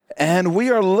And we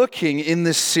are looking in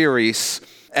this series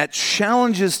at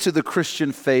challenges to the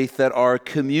Christian faith that are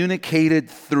communicated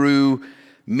through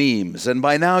memes. And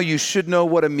by now you should know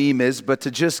what a meme is, but to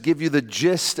just give you the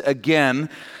gist again,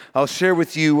 I'll share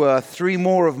with you three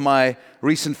more of my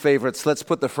recent favorites. Let's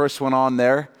put the first one on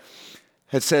there.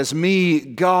 It says, "Me,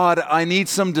 God, I need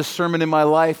some discernment in my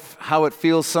life, how it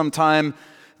feels sometime."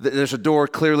 There's a door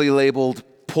clearly labeled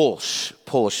Pulse.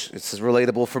 It's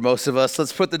relatable for most of us.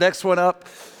 Let's put the next one up.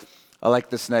 I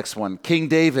like this next one. King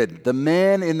David, the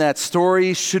man in that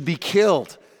story should be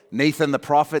killed. Nathan the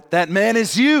prophet, that man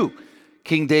is you.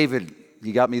 King David,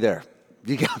 you got me there.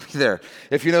 You got me there.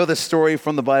 If you know the story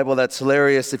from the Bible, that's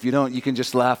hilarious. If you don't, you can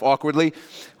just laugh awkwardly.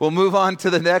 We'll move on to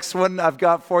the next one I've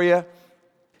got for you.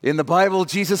 In the Bible,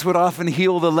 Jesus would often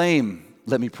heal the lame.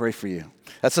 Let me pray for you.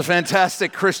 That's a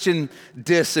fantastic Christian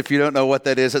diss if you don't know what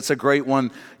that is. It's a great one.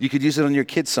 You could use it on your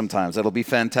kids sometimes. That'll be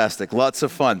fantastic. Lots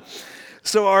of fun.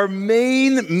 So our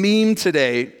main meme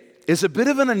today is a bit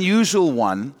of an unusual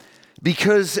one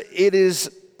because it is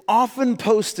often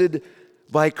posted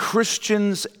by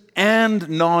Christians and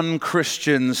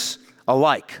non-Christians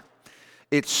alike.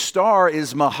 Its star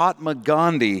is Mahatma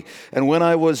Gandhi, and when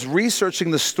I was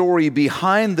researching the story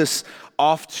behind this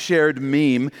oft-shared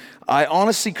meme, I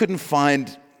honestly couldn't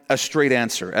find a straight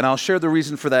answer, and I'll share the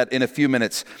reason for that in a few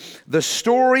minutes. The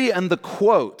story and the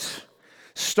quote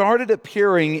started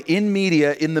appearing in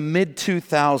media in the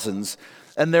mid-2000s,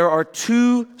 and there are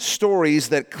two stories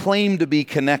that claim to be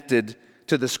connected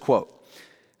to this quote.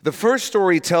 The first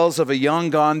story tells of a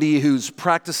young Gandhi who's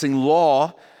practicing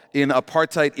law in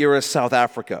apartheid-era South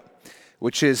Africa,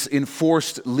 which is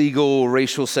enforced legal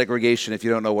racial segregation, if you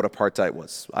don't know what apartheid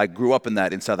was. I grew up in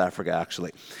that in South Africa,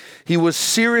 actually. He was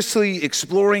seriously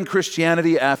exploring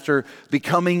Christianity after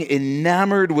becoming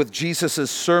enamored with Jesus'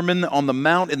 Sermon on the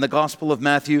Mount in the Gospel of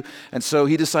Matthew, and so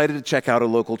he decided to check out a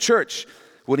local church.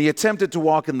 When he attempted to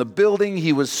walk in the building,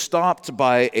 he was stopped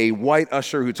by a white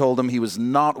usher who told him he was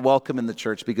not welcome in the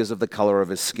church because of the color of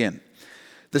his skin.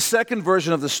 The second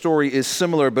version of the story is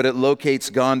similar, but it locates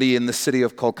Gandhi in the city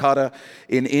of Kolkata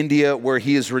in India, where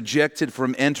he is rejected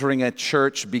from entering a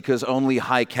church because only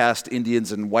high-caste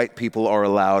Indians and white people are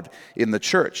allowed in the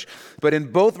church. But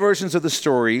in both versions of the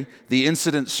story, the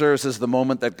incident serves as the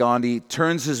moment that Gandhi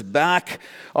turns his back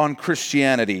on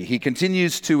Christianity. He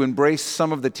continues to embrace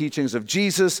some of the teachings of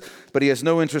Jesus, but he has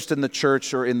no interest in the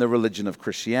church or in the religion of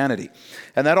Christianity.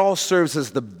 And that all serves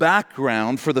as the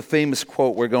background for the famous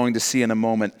quote we're going to see in a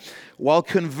moment. While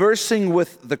conversing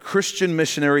with the Christian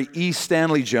missionary E.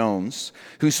 Stanley Jones,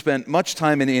 who spent much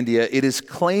time in India, it is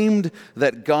claimed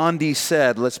that Gandhi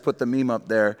said, let's put the meme up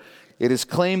there, it is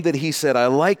claimed that he said, "I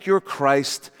like your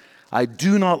Christ, I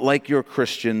do not like your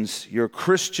Christians. Your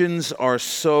Christians are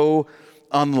so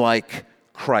unlike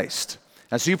Christ."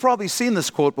 And so you've probably seen this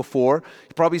quote before.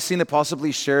 You've probably seen it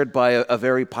possibly shared by a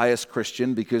very pious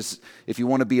Christian, because if you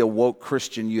want to be a woke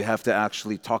Christian, you have to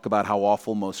actually talk about how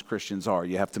awful most Christians are.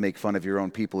 You have to make fun of your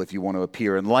own people if you want to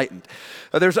appear enlightened.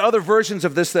 There's other versions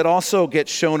of this that also get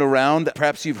shown around.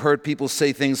 Perhaps you've heard people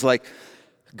say things like,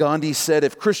 Gandhi said,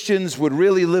 if Christians would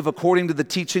really live according to the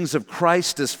teachings of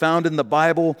Christ as found in the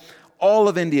Bible, all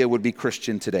of India would be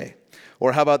Christian today.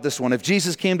 Or how about this one? If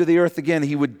Jesus came to the earth again,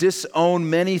 he would disown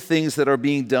many things that are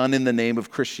being done in the name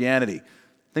of Christianity.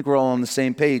 I think we're all on the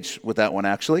same page with that one,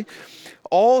 actually.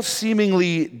 All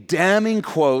seemingly damning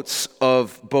quotes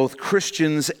of both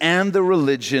Christians and the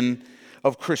religion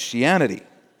of Christianity.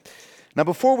 Now,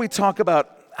 before we talk about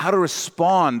how to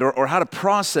respond or how to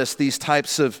process these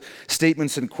types of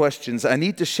statements and questions, I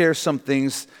need to share some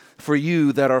things for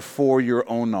you that are for your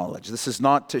own knowledge. This is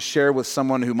not to share with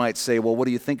someone who might say, well, what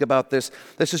do you think about this?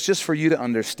 This is just for you to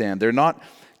understand. They're not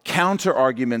counter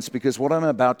arguments, because what I'm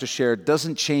about to share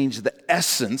doesn't change the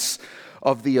essence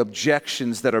of the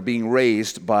objections that are being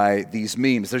raised by these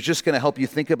memes. They're just going to help you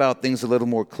think about things a little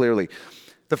more clearly.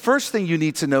 The first thing you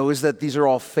need to know is that these are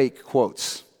all fake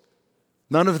quotes.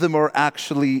 None of them are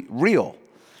actually real.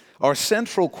 Our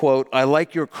central quote, "I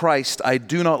like your Christ, I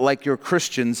do not like your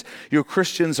Christians. Your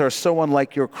Christians are so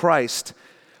unlike your Christ,"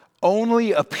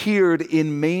 only appeared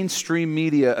in mainstream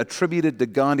media attributed to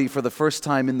Gandhi for the first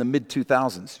time in the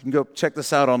mid-2000s. You can go check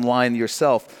this out online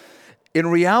yourself. In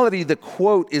reality, the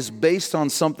quote is based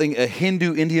on something a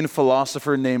Hindu Indian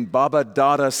philosopher named Baba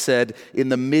Dada said in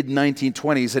the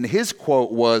mid-1920s, and his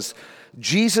quote was,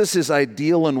 "Jesus is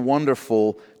ideal and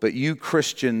wonderful, but you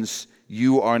Christians,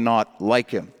 you are not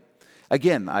like him."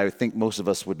 Again, I think most of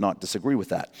us would not disagree with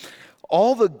that.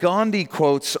 All the Gandhi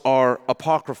quotes are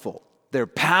apocryphal. They're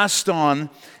passed on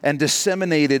and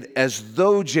disseminated as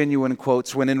though genuine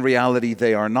quotes, when in reality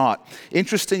they are not.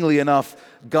 Interestingly enough,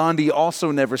 Gandhi also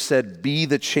never said, "Be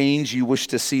the change you wish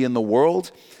to see in the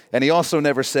world." And he also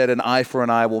never said, "An eye for an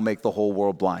eye will make the whole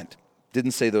world blind."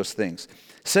 Didn't say those things.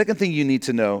 Second thing you need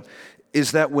to know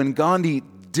is that when Gandhi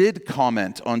did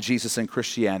comment on Jesus and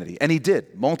Christianity, and he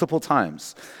did multiple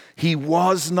times, he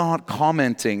was not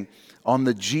commenting on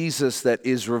the Jesus that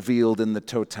is revealed in the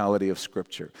totality of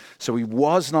Scripture. So he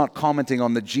was not commenting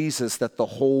on the Jesus that the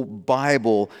whole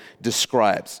Bible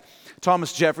describes.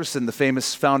 Thomas Jefferson, the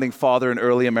famous founding father and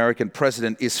early American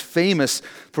president, is famous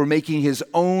for making his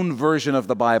own version of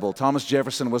the Bible. Thomas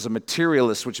Jefferson was a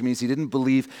materialist, which means he didn't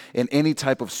believe in any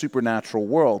type of supernatural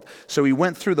world. So he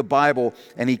went through the Bible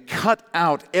and he cut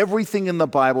out everything in the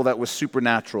Bible that was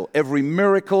supernatural. Every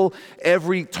miracle,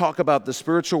 every talk about the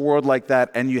spiritual world like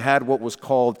that, and you had what was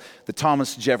called the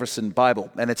Thomas Jefferson Bible.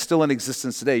 And it's still in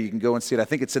existence today. You can go and see it. I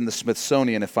think it's in the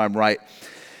Smithsonian, if I'm right.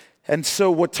 And so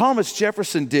what Thomas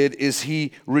Jefferson did is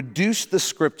he reduced the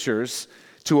Scriptures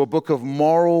to a book of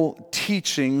moral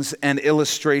teachings and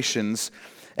illustrations.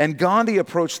 And Gandhi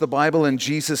approached the Bible and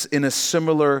Jesus in a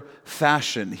similar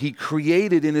fashion. He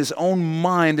created in his own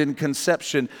mind and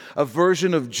conception a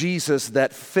version of Jesus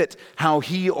that fit how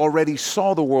he already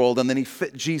saw the world, and then he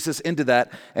fit Jesus into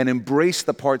that and embraced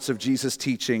the parts of Jesus'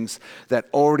 teachings that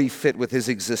already fit with his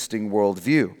existing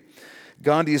worldview.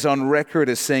 Gandhi is on record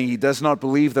as saying he does not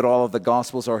believe that all of the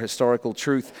Gospels are historical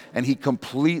truth, and he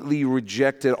completely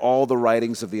rejected all the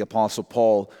writings of the Apostle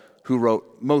Paul, who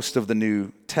wrote most of the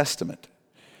New Testament.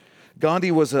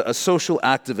 Gandhi was a social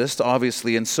activist,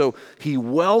 obviously, and so he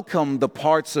welcomed the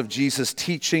parts of Jesus'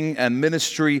 teaching and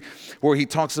ministry where he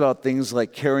talks about things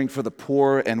like caring for the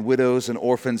poor and widows and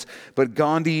orphans, but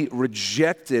Gandhi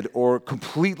rejected or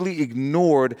completely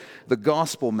ignored the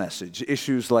gospel message,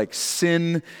 issues like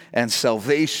sin and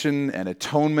salvation and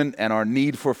atonement and our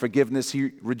need for forgiveness. He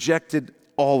rejected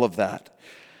all of that.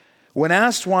 When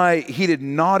asked why he did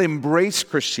not embrace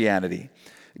Christianity,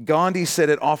 Gandhi said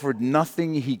it offered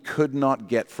nothing he could not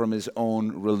get from his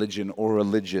own religion or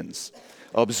religions,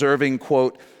 observing,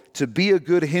 quote, "To be a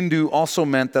good Hindu also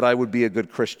meant that I would be a good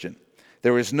Christian.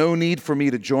 There is no need for me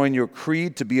to join your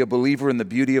creed, to be a believer in the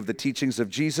beauty of the teachings of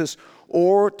Jesus,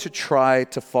 or to try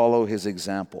to follow his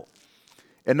example."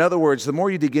 In other words, the more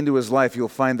you dig into his life, you'll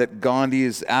find that Gandhi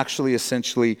is actually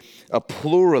essentially a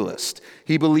pluralist.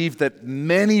 He believed that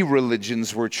many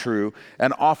religions were true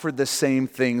and offered the same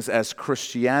things as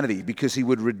Christianity because he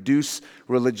would reduce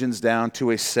religions down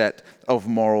to a set of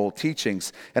moral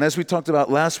teachings. And as we talked about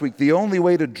last week, the only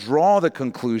way to draw the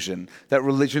conclusion that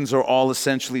religions are all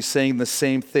essentially saying the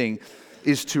same thing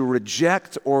is to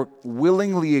reject or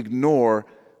willingly ignore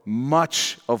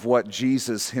much of what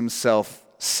Jesus himself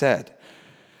said.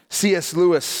 C.S.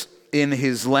 Lewis, in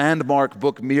his landmark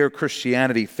book, Mere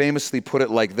Christianity, famously put it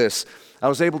like this. I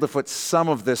was able to put some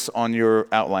of this on your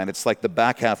outline. It's like the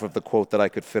back half of the quote that I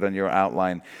could fit on your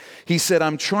outline. He said,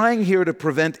 "I'm trying here to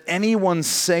prevent anyone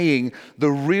saying the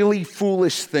really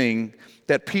foolish thing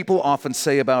that people often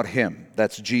say about him."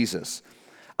 That's Jesus.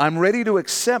 "I'm ready to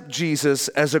accept Jesus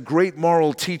as a great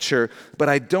moral teacher, but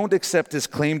I don't accept his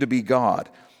claim to be God.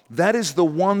 That is the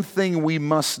one thing we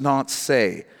must not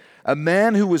say. A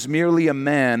man who was merely a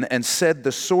man and said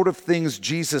the sort of things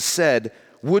Jesus said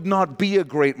would not be a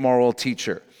great moral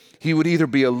teacher. He would either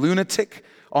be a lunatic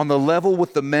on the level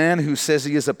with the man who says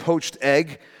he is a poached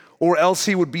egg, or else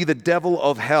he would be the devil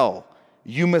of hell.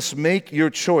 You must make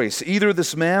your choice. Either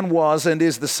this man was and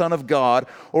is the Son of God,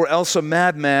 or else a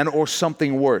madman or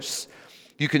something worse.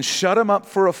 You can shut him up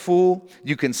for a fool,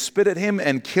 you can spit at him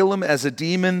and kill him as a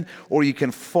demon, or you can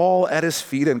fall at his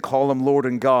feet and call him Lord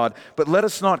and God. But let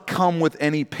us not come with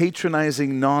any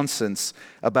patronizing nonsense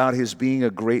about his being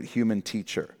a great human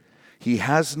teacher. He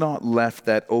has not left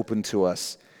that open to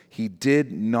us. He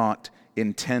did not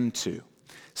intend to."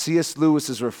 C.S. Lewis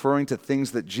is referring to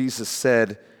things that Jesus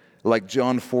said, like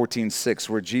John 14:6,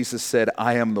 where Jesus said,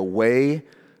 "I am the way,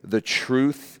 the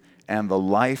truth, and the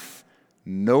life.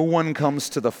 No one comes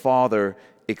to the Father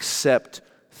except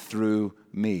through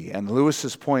me." And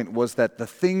Lewis's point was that the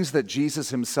things that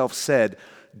Jesus himself said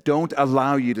don't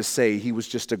allow you to say he was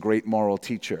just a great moral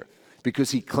teacher, because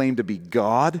he claimed to be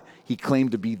God. He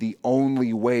claimed to be the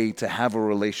only way to have a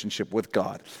relationship with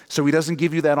God. So he doesn't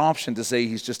give you that option to say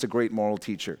he's just a great moral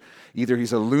teacher. Either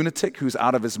he's a lunatic who's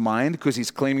out of his mind because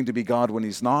he's claiming to be God when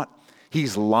he's not.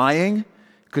 He's lying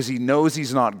because he knows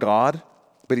he's not God,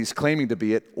 but he's claiming to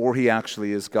be it, or he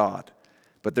actually is God.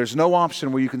 But there's no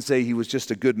option where you can say he was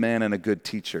just a good man and a good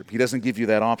teacher. He doesn't give you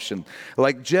that option.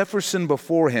 Like Jefferson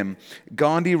before him,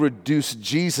 Gandhi reduced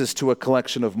Jesus to a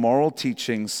collection of moral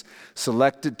teachings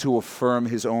selected to affirm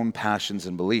his own passions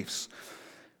and beliefs.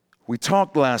 We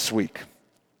talked last week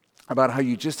about how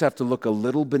you just have to look a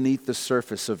little beneath the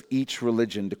surface of each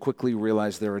religion to quickly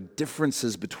realize there are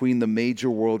differences between the major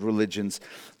world religions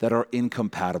that are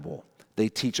incompatible. They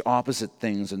teach opposite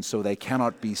things, and so they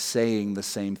cannot be saying the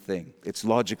same thing. It's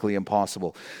logically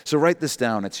impossible. So write this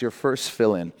down. It's your first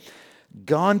fill-in.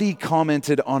 Gandhi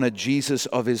commented on a Jesus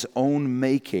of his own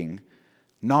making,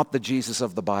 not the Jesus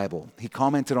of the Bible. He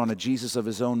commented on a Jesus of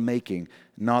his own making,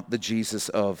 not the Jesus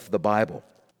of the Bible.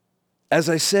 As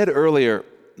I said earlier,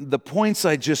 the points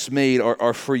I just made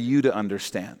are for you to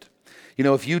understand. You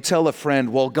know, if you tell a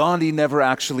friend, well, Gandhi never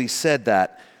actually said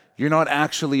that, you're not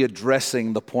actually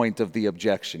addressing the point of the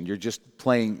objection. You're just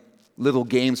playing little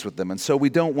games with them. And so we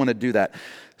don't want to do that.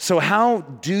 So how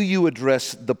do you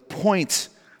address the point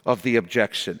of the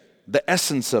objection, the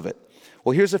essence of it?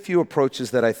 Well, here's a few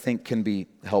approaches that I think can be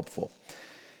helpful.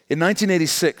 In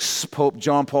 1986, Pope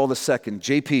John Paul II,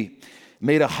 JP,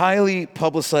 made a highly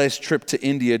publicized trip to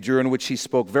India during which he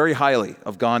spoke very highly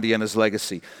of Gandhi and his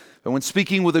legacy. And when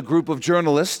speaking with a group of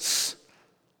journalists,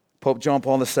 Pope John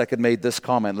Paul II made this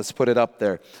comment. Let's put it up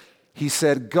there. He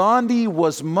said, Gandhi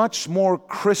was much more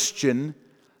Christian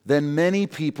than many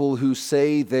people who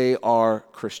say they are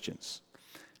Christians.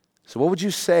 So what would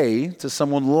you say to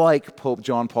someone like Pope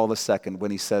John Paul II when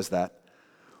he says that?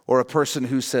 Or a person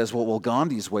who says, well,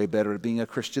 Gandhi's way better at being a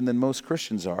Christian than most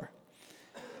Christians are.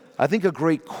 I think a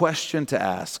great question to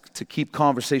ask, to keep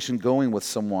conversation going with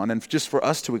someone, and just for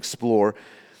us to explore,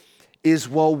 is,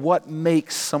 well, what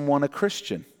makes someone a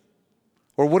Christian?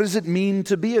 Or what does it mean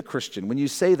to be a Christian? When you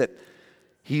say that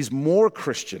he's more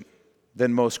Christian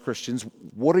than most Christians,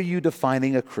 what are you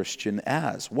defining a Christian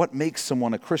as? What makes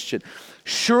someone a Christian?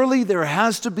 Surely there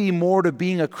has to be more to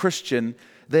being a Christian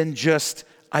than just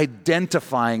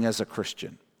identifying as a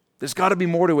Christian. There's got to be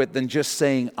more to it than just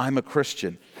saying, I'm a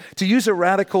Christian. To use a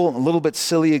radical, a little bit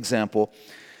silly example,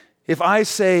 if I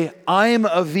say, I'm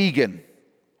a vegan,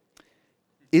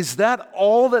 is that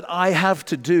all that I have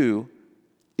to do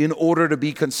in order to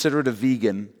be considered a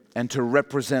vegan and to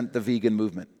represent the vegan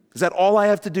movement? Is that all I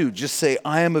have to do? Just say,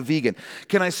 I am a vegan.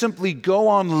 Can I simply go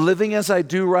on living as I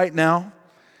do right now,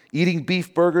 eating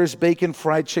beef burgers, bacon,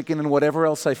 fried chicken, and whatever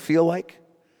else I feel like?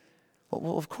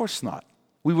 Well, of course not.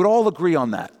 We would all agree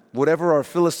on that. Whatever our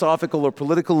philosophical or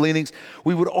political leanings,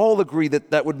 we would all agree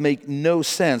that that would make no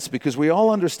sense, because we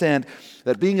all understand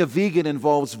that being a vegan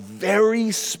involves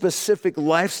very specific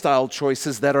lifestyle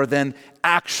choices that are then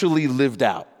actually lived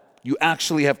out. You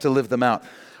actually have to live them out.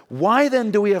 Why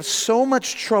then do we have so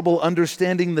much trouble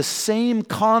understanding the same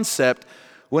concept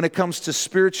when it comes to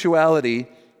spirituality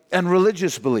and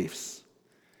religious beliefs?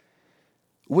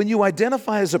 When you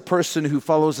identify as a person who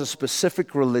follows a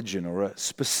specific religion or a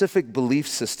specific belief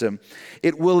system,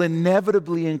 it will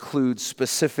inevitably include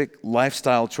specific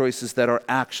lifestyle choices that are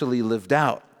actually lived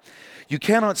out. You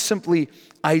cannot simply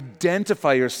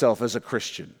identify yourself as a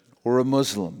Christian or a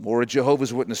Muslim or a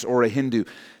Jehovah's Witness or a Hindu.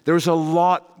 There's a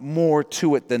lot more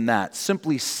to it than that.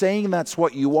 Simply saying that's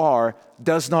what you are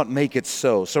does not make it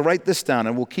so. So write this down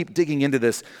and we'll keep digging into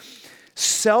this.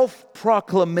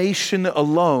 Self-proclamation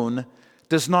alone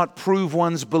does not prove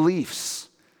one's beliefs.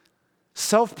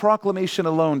 Self-proclamation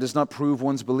alone does not prove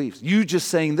one's beliefs. You just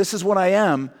saying, this is what I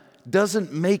am,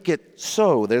 doesn't make it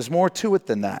so. There's more to it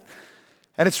than that.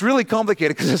 And it's really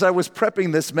complicated, because as I was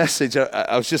prepping this message,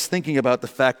 I was just thinking about the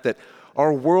fact that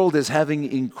our world is having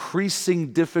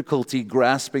increasing difficulty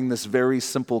grasping this very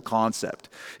simple concept.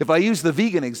 If I use the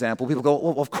vegan example, people go,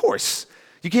 well, of course.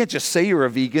 You can't just say you're a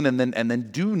vegan and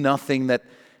then do nothing that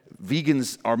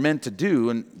vegans are meant to do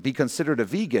and be considered a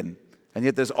vegan. And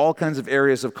yet there's all kinds of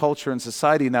areas of culture and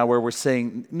society now where we're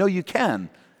saying, no, you can.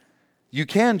 You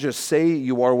can just say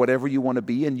you are whatever you want to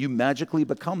be, and you magically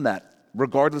become that,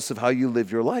 regardless of how you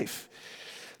live your life.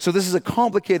 So this is a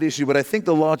complicated issue, but I think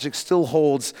the logic still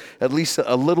holds at least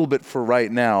a little bit for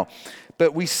right now.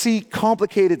 But we see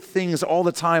complicated things all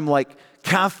the time, like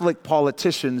Catholic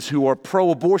politicians who are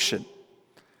pro-abortion.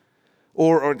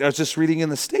 Or I was just reading in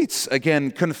the States,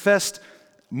 again, confessed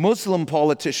Muslim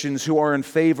politicians who are in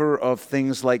favor of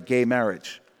things like gay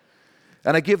marriage.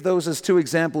 And I give those as two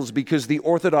examples because the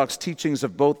orthodox teachings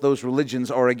of both those religions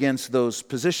are against those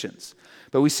positions.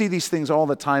 But we see these things all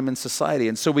the time in society.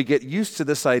 And so we get used to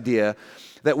this idea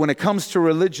that when it comes to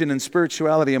religion and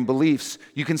spirituality and beliefs,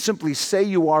 you can simply say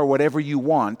you are whatever you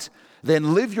want,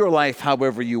 then live your life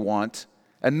however you want,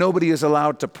 and nobody is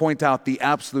allowed to point out the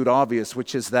absolute obvious,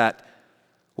 which is that,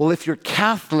 Well, if you're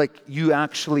Catholic, you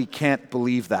actually can't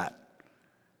believe that.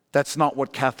 That's not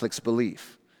what Catholics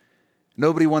believe.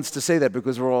 Nobody wants to say that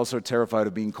because we're all so terrified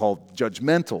of being called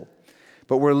judgmental.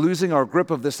 But we're losing our grip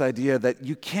of this idea that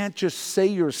you can't just say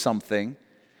you're something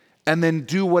and then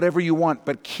do whatever you want,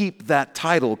 but keep that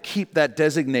title, keep that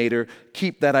designator,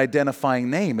 keep that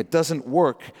identifying name. It doesn't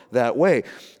work that way.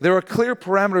 There are clear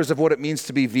parameters of what it means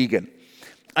to be vegan.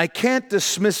 I can't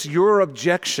dismiss your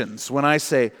objections when I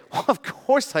say, well, of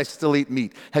course I still eat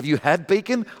meat. Have you had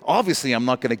bacon? Obviously, I'm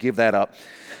not going to give that up.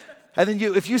 And then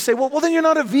if you say, well, then you're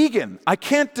not a vegan. I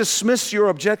can't dismiss your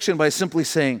objection by simply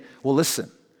saying, well, listen,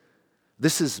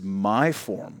 this is my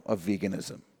form of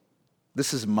veganism.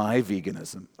 This is my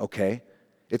veganism, okay?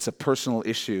 It's a personal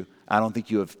issue. I don't think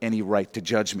you have any right to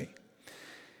judge me.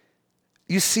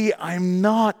 You see, I'm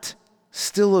not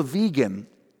still a vegan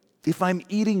if I'm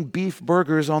eating beef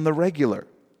burgers on the regular.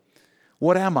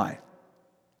 What am I?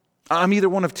 I'm either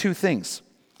one of two things.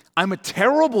 I'm a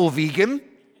terrible vegan,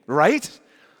 right?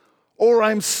 Or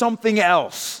I'm something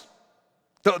else.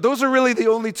 Those are really the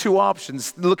only two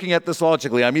options looking at this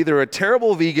logically. I'm either a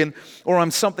terrible vegan or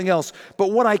I'm something else.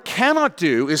 But what I cannot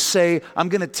do is say, I'm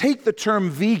going to take the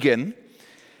term vegan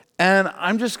and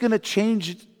I'm just going to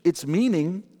change its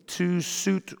meaning to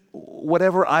suit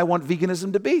whatever I want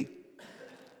veganism to be.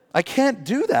 I can't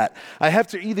do that. I have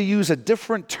to either use a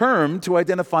different term to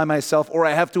identify myself or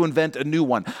I have to invent a new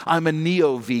one. I'm a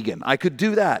neo-vegan. I could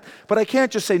do that. But I can't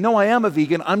just say, no, I am a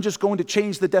vegan. I'm just going to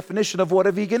change the definition of what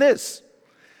a vegan is.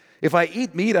 If I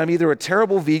eat meat, I'm either a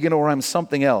terrible vegan or I'm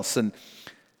something else. And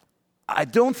I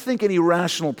don't think any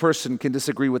rational person can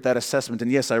disagree with that assessment. And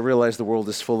yes, I realize the world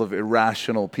is full of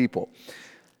irrational people.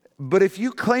 But if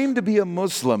you claim to be a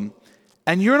Muslim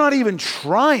and you're not even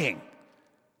trying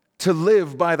to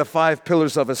live by the 5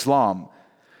 pillars of Islam,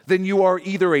 then you are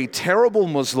either a terrible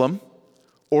Muslim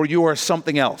or you are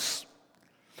something else.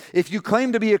 If you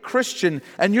claim to be a Christian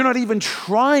and you're not even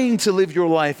trying to live your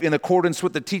life in accordance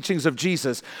with the teachings of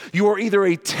Jesus, you are either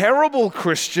a terrible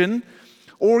Christian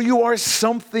or you are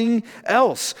something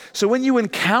else. So when you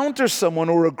encounter someone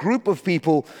or a group of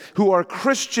people who are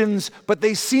Christians, but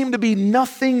they seem to be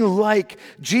nothing like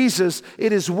Jesus,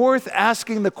 it is worth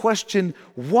asking the question,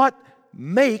 what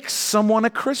makes someone a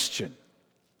Christian?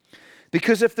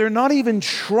 Because if they're not even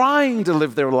trying to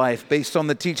live their life based on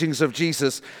the teachings of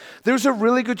Jesus, there's a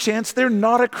really good chance they're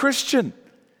not a Christian.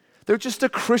 They're just a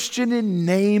Christian in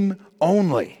name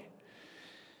only.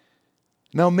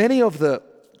 Now, many of the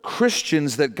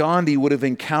Christians that Gandhi would have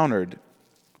encountered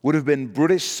would have been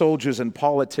British soldiers and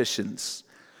politicians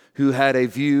who had a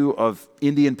view of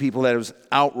Indian people that was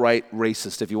outright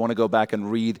racist. If you want to go back and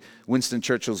read Winston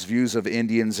Churchill's views of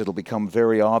Indians, it'll become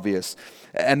very obvious.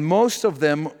 And most of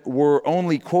them were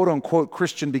only quote-unquote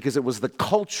Christian because it was the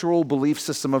cultural belief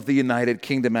system of the United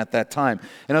Kingdom at that time.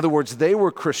 In other words, they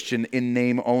were Christian in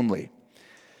name only.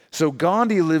 So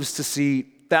Gandhi lives to see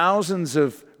thousands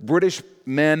of British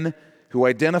men who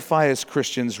identify as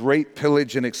Christians rape,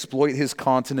 pillage, and exploit his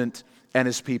continent and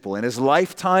his people. In his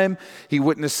lifetime, he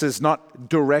witnesses not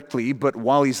directly, but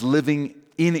while he's living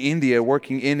in India,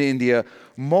 working in India,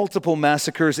 multiple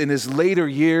massacres. In his later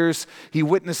years, he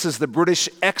witnesses the British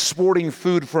exporting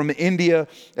food from India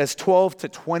as 12 to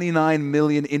 29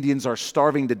 million Indians are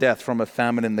starving to death from a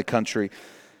famine in the country.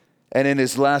 And in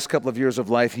his last couple of years of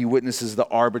life, he witnesses the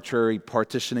arbitrary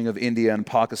partitioning of India and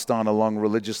Pakistan along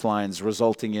religious lines,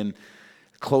 resulting in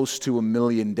close to 1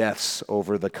 million deaths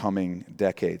over the coming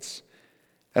decades.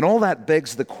 And all that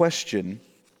begs the question,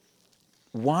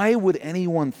 why would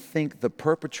anyone think the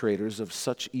perpetrators of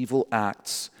such evil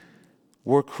acts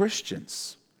were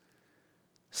Christians?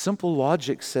 Simple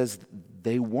logic says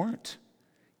they weren't,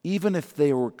 even if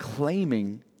they were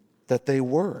claiming that they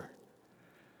were.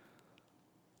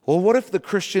 Well, what if the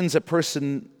Christians a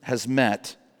person has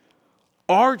met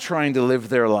are trying to live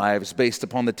their lives based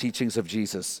upon the teachings of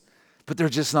Jesus, but they're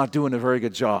just not doing a very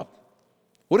good job?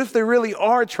 What if they really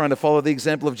are trying to follow the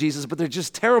example of Jesus, but they're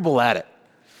just terrible at it?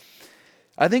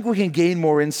 I think we can gain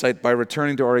more insight by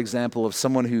returning to our example of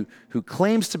someone who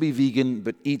claims to be vegan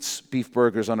but eats beef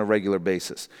burgers on a regular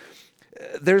basis.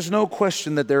 There's no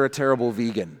question that they're a terrible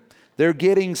vegan. They're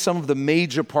getting some of the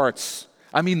major parts,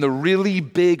 I mean the really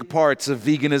big parts of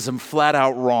veganism flat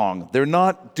out wrong. They're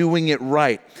not doing it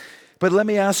right. But let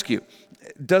me ask you,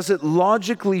 does it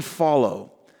logically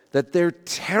follow that their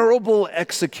terrible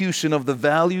execution of the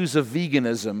values of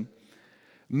veganism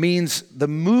means the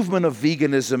movement of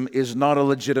veganism is not a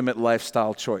legitimate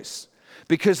lifestyle choice?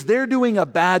 Because they're doing a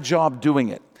bad job doing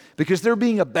it, because they're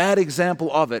being a bad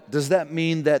example of it, does that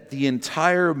mean that the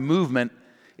entire movement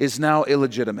is now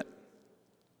illegitimate?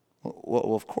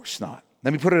 Well, of course not.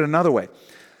 Let me put it another way.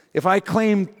 If I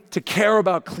claim to care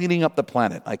about cleaning up the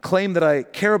planet, I claim that I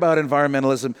care about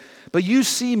environmentalism, but you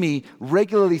see me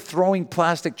regularly throwing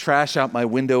plastic trash out my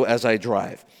window as I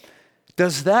drive,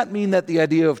 does that mean that the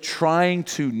idea of trying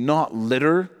to not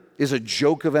litter is a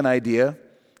joke of an idea?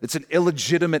 It's an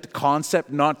illegitimate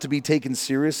concept not to be taken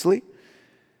seriously?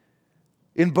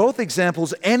 In both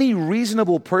examples, any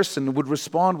reasonable person would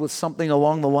respond with something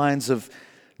along the lines of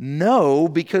no,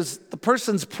 because the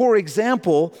person's poor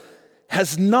example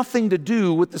has nothing to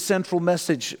do with the central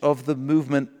message of the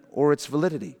movement or its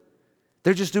validity.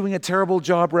 They're just doing a terrible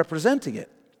job representing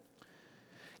it.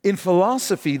 In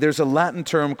philosophy, there's a Latin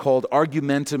term called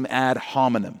argumentum ad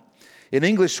hominem. In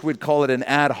English, we'd call it an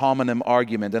ad hominem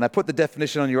argument, and I put the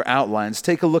definition on your outlines.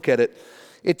 Take a look at it.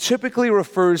 It typically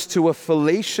refers to a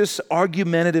fallacious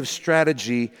argumentative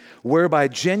strategy whereby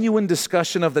genuine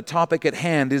discussion of the topic at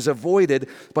hand is avoided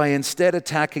by instead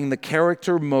attacking the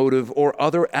character, motive, or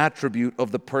other attribute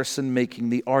of the person making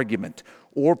the argument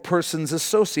or persons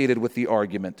associated with the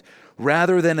argument,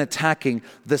 rather than attacking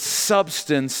the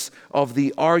substance of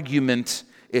the argument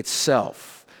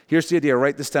itself. Here's the idea.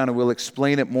 Write this down and we'll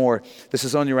explain it more. This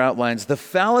is on your outlines. The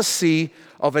fallacy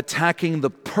of attacking the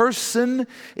person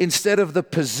instead of the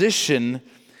position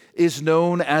is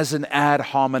known as an ad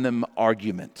hominem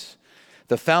argument.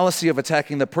 The fallacy of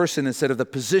attacking the person instead of the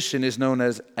position is known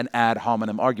as an ad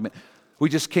hominem argument. We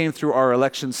just came through our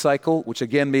election cycle, which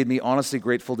again made me honestly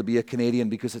grateful to be a Canadian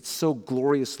because it's so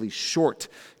gloriously short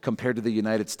compared to the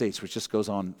United States, which just goes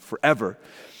on forever.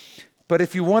 But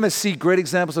if you want to see great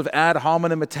examples of ad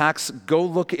hominem attacks, go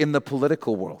look in the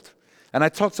political world. And I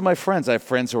talk to my friends. I have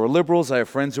friends who are liberals. I have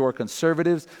friends who are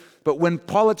conservatives. But when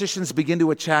politicians begin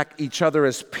to attack each other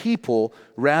as people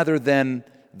rather than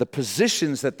the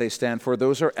positions that they stand for,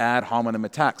 those are ad hominem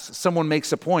attacks. Someone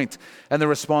makes a point, and the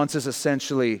response is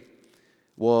essentially,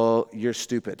 well, you're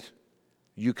stupid.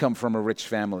 You come from a rich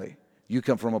family. You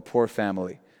come from a poor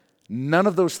family. None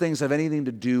of those things have anything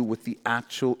to do with the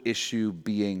actual issue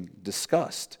being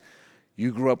discussed.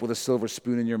 You grew up with a silver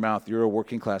spoon in your mouth. You're a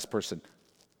working class person.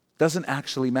 Doesn't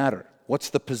actually matter. What's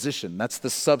the position? That's the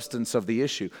substance of the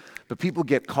issue. But people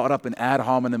get caught up in ad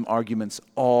hominem arguments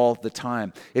all the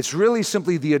time. It's really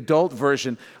simply the adult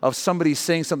version of somebody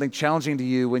saying something challenging to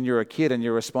you when you're a kid and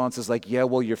your response is like, yeah,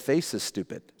 well, your face is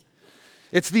stupid.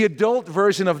 It's the adult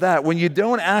version of that, when you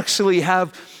don't actually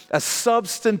have a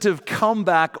substantive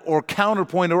comeback or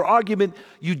counterpoint or argument,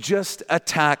 you just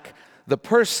attack the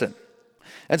person.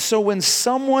 And so when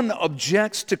someone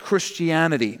objects to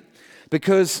Christianity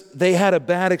because they had a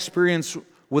bad experience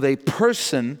with a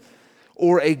person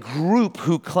or a group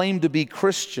who claimed to be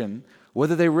Christian,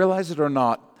 whether they realize it or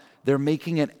not, they're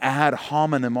making an ad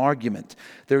hominem argument.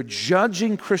 They're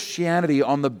judging Christianity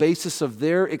on the basis of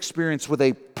their experience with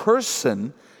a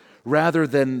person rather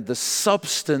than the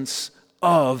substance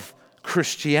of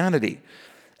Christianity.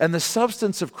 And the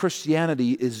substance of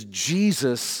Christianity is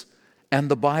Jesus and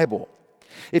the Bible.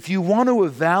 If you want to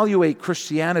evaluate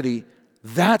Christianity,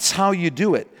 that's how you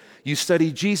do it. You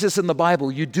study Jesus and the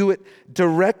Bible. You do it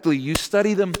directly. You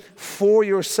study them for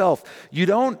yourself. You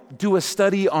don't do a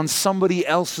study on somebody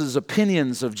else's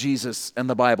opinions of Jesus and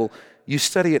the Bible. You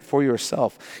study it for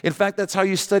yourself. In fact, that's how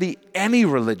you study any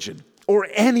religion or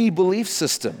any belief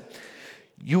system.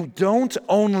 You don't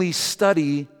only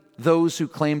study those who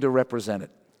claim to represent it.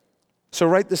 So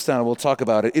write this down and we'll talk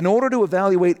about it. In order to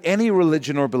evaluate any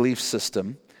religion or belief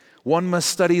system, one must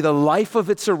study the life of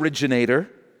its originator,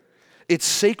 its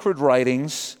sacred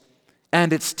writings,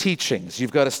 and its teachings.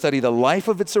 You've got to study the life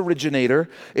of its originator,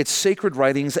 its sacred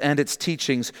writings, and its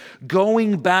teachings,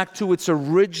 going back to its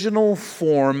original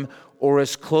form or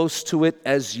as close to it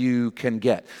as you can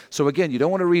get. So again, you don't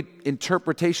want to read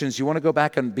interpretations. You want to go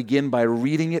back and begin by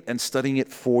reading it and studying it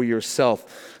for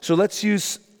yourself. So let's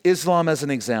use Islam as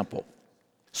an example.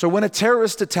 So when a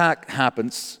terrorist attack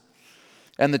happens,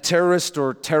 and the terrorist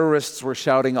or terrorists were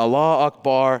shouting Allah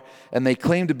Akbar, and they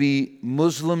claim to be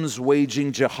Muslims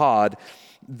waging jihad,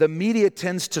 the media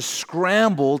tends to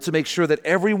scramble to make sure that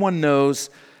everyone knows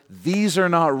these are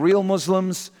not real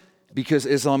Muslims because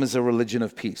Islam is a religion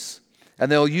of peace.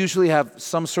 And they'll usually have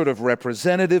some sort of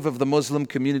representative of the Muslim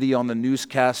community on the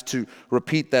newscast to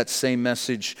repeat that same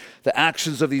message. The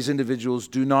actions of these individuals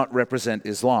do not represent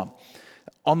Islam.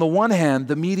 On the one hand,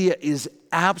 the media is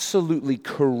absolutely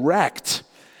correct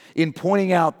in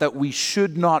pointing out that we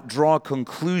should not draw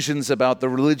conclusions about the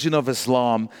religion of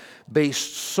Islam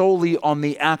based solely on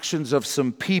the actions of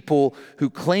some people who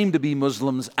claim to be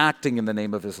Muslims acting in the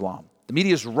name of Islam. The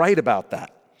media is right about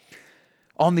that.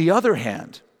 On the other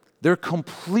hand, They're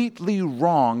completely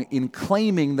wrong in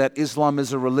claiming that Islam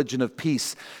is a religion of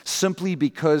peace simply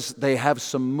because they have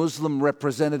some Muslim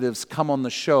representatives come on the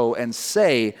show and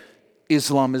say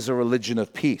Islam is a religion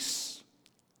of peace.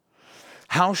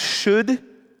 How should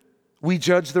we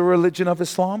judge the religion of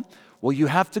Islam? Well, you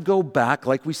have to go back,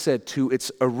 like we said, to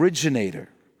its originator,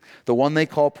 the one they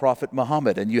call Prophet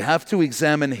Muhammad, and you have to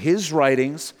examine his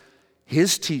writings,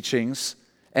 his teachings,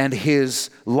 and his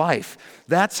life.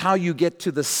 That's how you get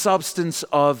to the substance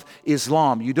of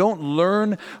Islam. You don't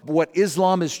learn what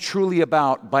Islam is truly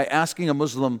about by asking a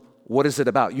Muslim, what is it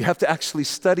about? You have to actually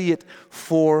study it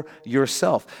for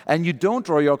yourself. And you don't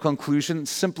draw your conclusion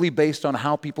simply based on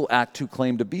how people act who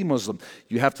claim to be Muslim.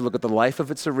 You have to look at the life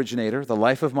of its originator, the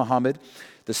life of Muhammad,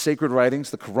 the sacred writings,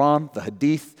 the Quran, the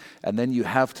Hadith, and then you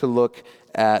have to look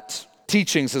at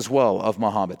teachings as well of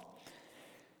Muhammad.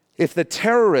 If the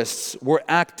terrorists were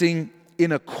acting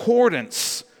in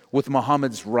accordance with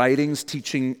Muhammad's writings,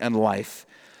 teaching, and life,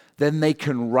 then they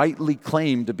can rightly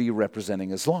claim to be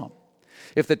representing Islam.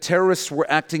 If the terrorists were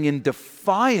acting in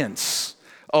defiance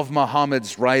of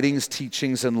Muhammad's writings,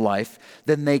 teachings, and life,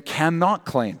 then they cannot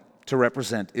claim to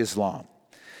represent Islam.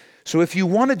 So if you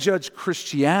want to judge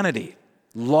Christianity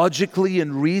logically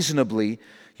and reasonably,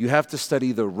 you have to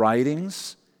study the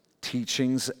writings,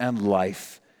 teachings, and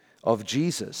life of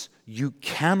Jesus. You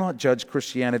cannot judge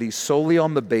Christianity solely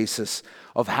on the basis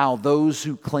of how those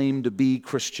who claim to be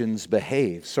Christians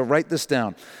behave. So write this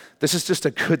down. This is just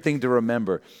a good thing to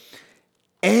remember.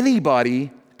 Anybody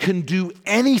can do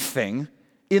anything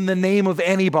in the name of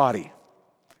anybody.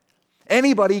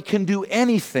 Anybody can do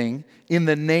anything in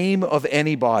the name of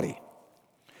anybody.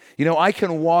 You know, I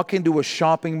can walk into a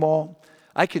shopping mall,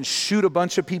 I can shoot a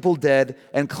bunch of people dead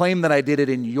and claim that I did it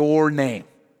in your name.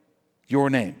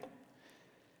 Your name.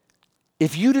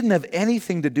 If you didn't have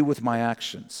anything to do with my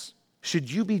actions,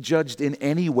 should you be judged in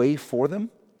any way for them?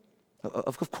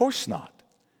 Of course not.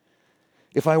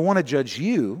 If I want to judge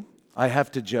you, I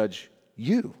have to judge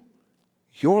you,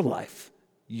 your life,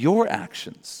 your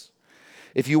actions.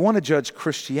 If you want to judge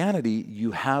Christianity,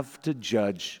 you have to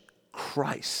judge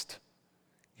Christ.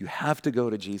 You have to go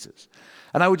to Jesus.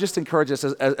 And I would just encourage us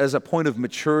as a point of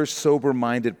mature,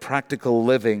 sober-minded, practical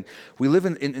living. We live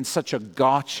in such a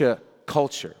gotcha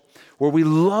culture where we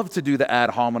love to do the ad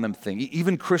hominem thing.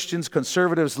 Even Christians,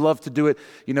 conservatives love to do it.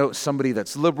 You know, somebody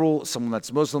that's liberal, someone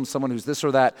that's Muslim, someone who's this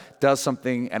or that does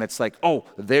something, and it's like, oh,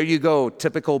 there you go,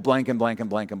 typical blank and blank and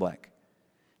blank and blank.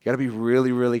 You got to be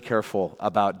really, really careful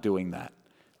about doing that.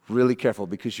 Really careful,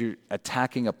 because you're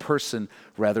attacking a person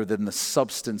rather than the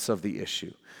substance of the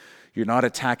issue. You're not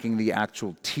attacking the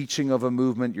actual teaching of a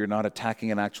movement. You're not attacking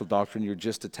an actual doctrine. You're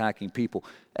just attacking people.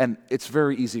 And it's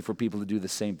very easy for people to do the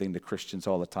same thing to Christians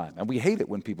all the time. And we hate it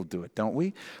when people do it, don't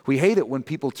we? We hate it when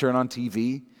people turn on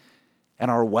TV and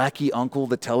our wacky uncle,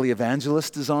 the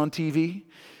televangelist, is on TV,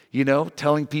 you know,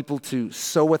 telling people to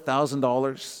sow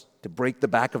 $1,000 to break the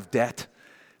back of debt.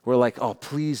 We're like, oh,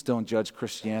 please don't judge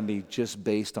Christianity just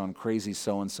based on crazy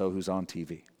so-and-so who's on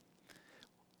TV.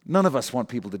 None of us want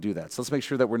people to do that. So let's make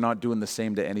sure that we're not doing the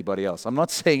same to anybody else. I'm not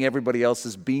saying everybody else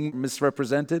is being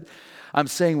misrepresented. I'm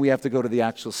saying we have to go to the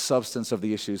actual substance of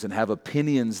the issues and have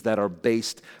opinions that are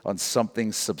based on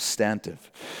something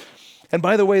substantive. And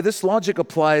by the way, this logic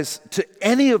applies to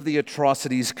any of the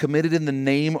atrocities committed in the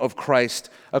name of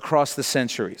Christ across the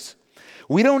centuries.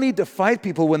 We don't need to fight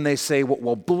people when they say,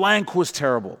 well, blank was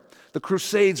terrible. The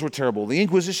Crusades were terrible. The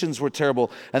Inquisitions were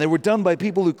terrible. And they were done by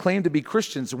people who claimed to be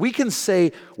Christians. We can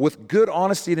say with good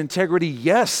honesty and integrity,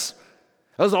 yes,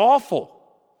 that was awful.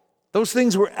 Those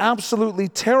things were absolutely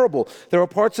terrible. There are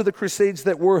parts of the Crusades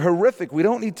that were horrific. We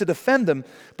don't need to defend them,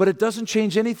 but it doesn't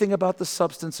change anything about the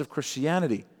substance of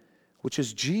Christianity, which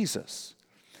is Jesus.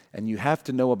 And you have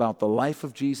to know about the life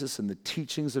of Jesus and the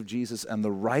teachings of Jesus and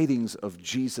the writings of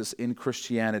Jesus in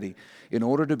Christianity in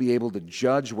order to be able to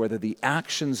judge whether the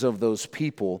actions of those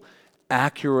people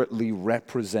accurately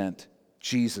represent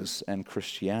Jesus and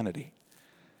Christianity.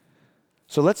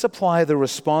 So let's apply the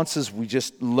responses we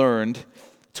just learned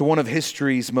to one of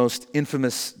history's most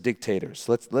infamous dictators.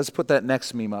 Let's put that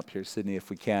next meme up here, Sydney, if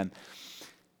we can.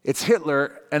 It's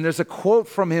Hitler, and there's a quote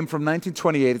from him from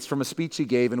 1928. It's from a speech he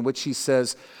gave in which he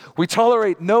says, "We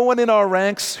tolerate no one in our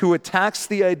ranks who attacks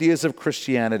the ideas of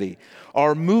Christianity.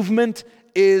 Our movement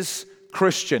is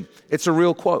Christian." It's a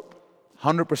real quote,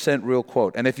 100% real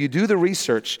quote. And if you do the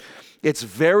research, it's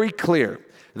very clear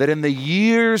that in the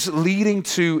years leading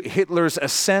to Hitler's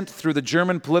ascent through the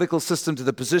German political system to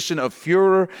the position of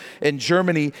Führer in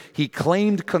Germany, he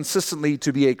claimed consistently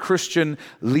to be a Christian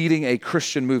leading a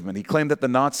Christian movement. He claimed that the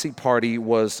Nazi Party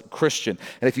was Christian.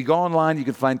 And if you go online, you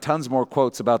can find tons more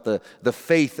quotes about the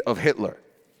faith of Hitler.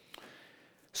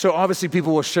 So obviously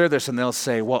people will share this and they'll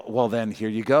say, well then here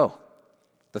you go.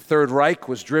 The Third Reich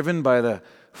was driven by the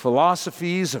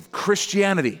philosophies of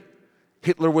Christianity.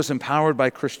 Hitler was empowered by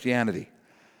Christianity.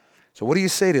 So what do you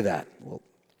say to that? Well,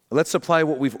 let's apply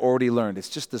what we've already learned. It's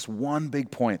just this one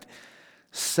big point.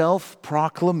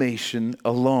 Self-proclamation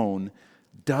alone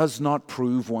does not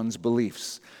prove one's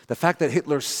beliefs. The fact that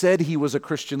Hitler said he was a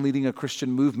Christian leading a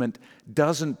Christian movement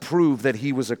doesn't prove that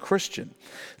he was a Christian.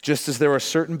 Just as there are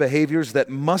certain behaviors that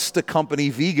must accompany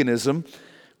veganism,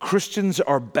 Christians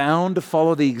are bound to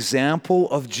follow the example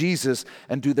of Jesus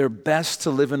and do their best to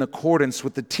live in accordance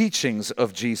with the teachings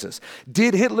of Jesus.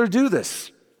 Did Hitler do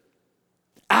this?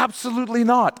 Absolutely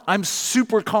not. I'm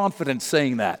super confident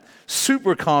saying that.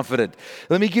 Super confident.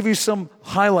 Let me give you some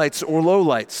highlights or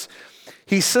lowlights.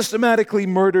 He systematically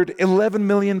murdered 11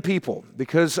 million people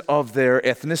because of their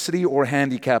ethnicity or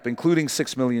handicap, including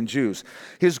 6 million Jews.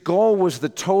 His goal was the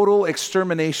total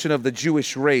extermination of the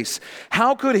Jewish race.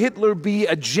 How could Hitler be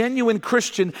a genuine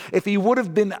Christian if he would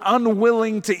have been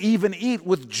unwilling to even eat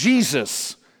with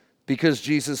Jesus because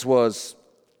Jesus was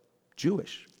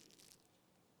Jewish?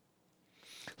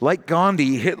 Like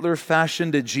Gandhi, Hitler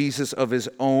fashioned a Jesus of his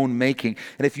own making.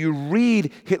 And if you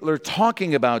read Hitler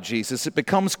talking about Jesus, it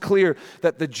becomes clear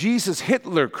that the Jesus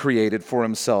Hitler created for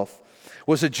himself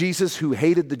was a Jesus who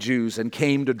hated the Jews and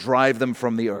came to drive them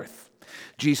from the earth.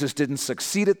 Jesus didn't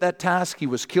succeed at that task. He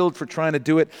was killed for trying to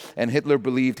do it, and Hitler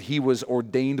believed he was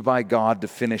ordained by God to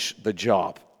finish the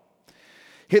job.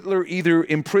 Hitler either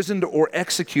imprisoned or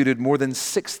executed more than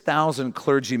 6,000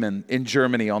 clergymen in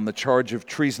Germany on the charge of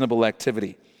treasonable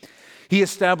activity. He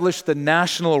established the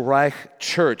National Reich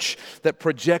Church that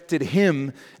projected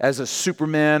him as a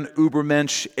Superman,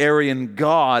 Ubermensch, Aryan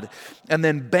God, and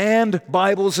then banned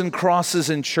Bibles and crosses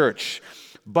in church.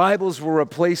 Bibles were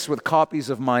replaced with copies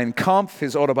of Mein Kampf,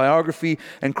 his autobiography,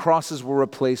 and crosses were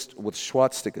replaced with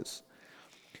swastikas.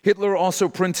 Hitler also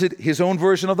printed his own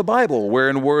version of the Bible,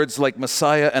 wherein words like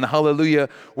Messiah and Hallelujah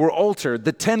were altered.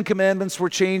 The 10 commandments were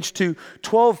changed to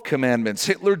 12 commandments.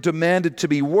 Hitler demanded to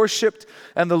be worshipped,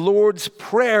 and the Lord's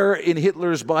Prayer in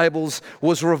Hitler's Bibles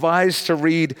was revised to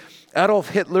read, Adolf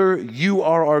Hitler, you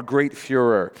are our great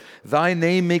Führer. Thy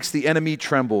name makes the enemy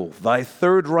tremble. Thy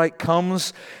Third Reich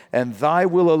comes, and thy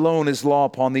will alone is law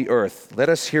upon the earth. Let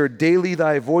us hear daily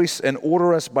thy voice and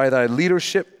order us by thy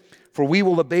leadership. For we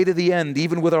will obey to the end,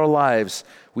 even with our lives.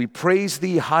 We praise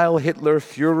thee, Heil Hitler,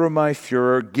 Führer, my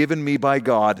Führer, given me by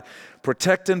God.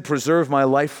 Protect and preserve my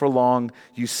life for long.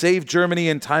 You saved Germany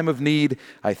in time of need.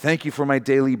 I thank you for my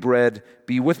daily bread.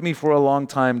 Be with me for a long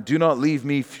time. Do not leave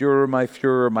me, Führer,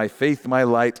 my faith, my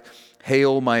light.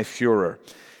 Hail, my Führer.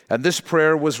 And this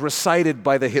prayer was recited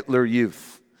by the Hitler Youth.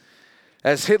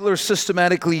 As Hitler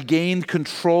systematically gained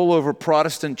control over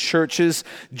Protestant churches,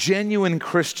 genuine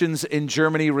Christians in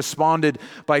Germany responded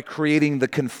by creating the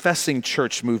confessing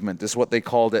church movement, is what they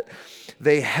called it.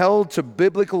 They held to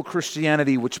biblical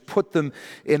Christianity, which put them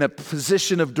in a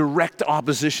position of direct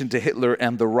opposition to Hitler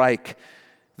and the Reich.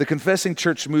 The confessing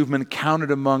church movement counted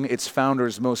among its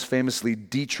founders, most famously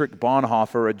Dietrich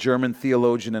Bonhoeffer, a German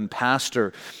theologian and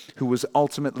pastor who was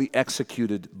ultimately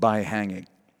executed by hanging.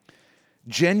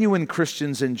 Genuine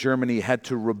Christians in Germany had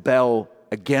to rebel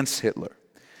against Hitler.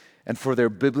 And for their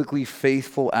biblically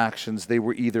faithful actions, they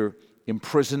were either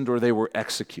imprisoned or they were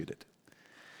executed.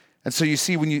 And so you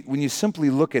see, when you simply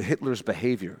look at Hitler's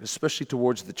behavior, especially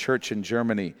towards the church in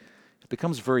Germany, it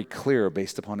becomes very clear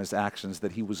based upon his actions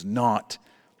that he was not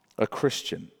a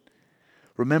Christian.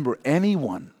 Remember,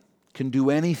 anyone can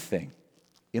do anything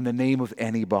in the name of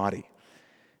anybody.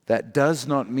 That does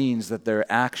not mean that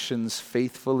their actions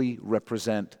faithfully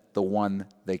represent the one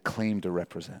they claim to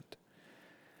represent.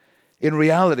 In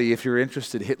reality, if you're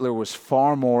interested, Hitler was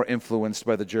far more influenced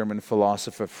by the German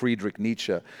philosopher Friedrich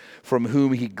Nietzsche, from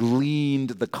whom he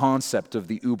gleaned the concept of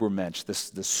the Übermensch,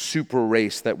 this super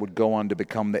race that would go on to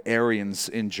become the Aryans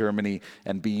in Germany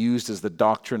and be used as the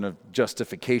doctrine of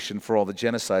justification for all the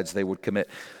genocides they would commit.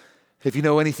 If you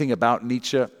know anything about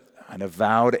Nietzsche, an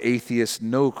avowed atheist,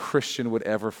 no Christian would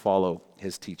ever follow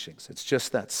his teachings. It's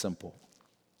just that simple.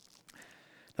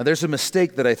 Now, there's a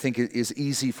mistake that I think is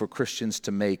easy for Christians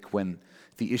to make when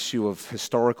the issue of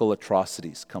historical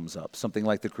atrocities comes up. Something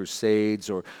like the Crusades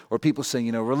or people saying,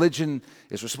 religion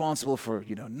is responsible for,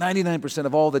 99%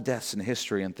 of all the deaths in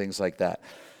history and things like that.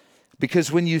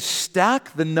 Because when you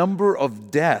stack the number of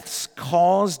deaths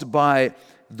caused by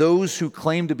those who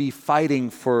claim to be fighting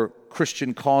for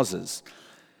Christian causes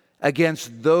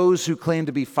against those who claim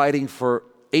to be fighting for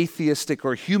atheistic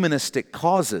or humanistic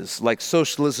causes like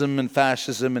socialism and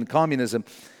fascism and communism,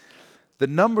 the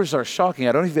numbers are shocking.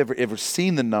 I don't know if you've ever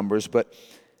seen the numbers, but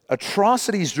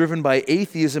Atrocities driven by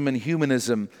atheism and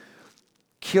humanism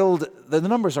killed, the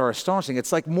numbers are astonishing,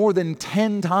 it's like more than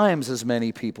 10 times as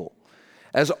many people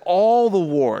as all the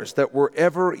wars that were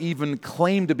ever even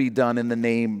claimed to be done in the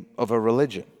name of a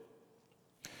religion.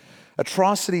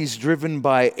 Atrocities driven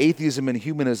by atheism and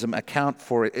humanism account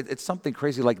for it. It's something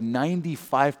crazy, like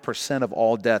 95% of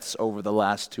all deaths over the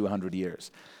last 200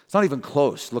 years. It's not even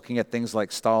close, looking at things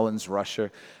like Stalin's Russia,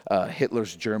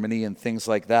 Hitler's Germany, and things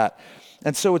like that.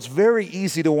 And so it's very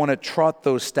easy to want to trot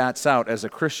those stats out as a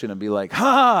Christian and be like,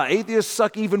 ha, atheists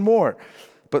suck even more.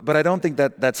 But I don't think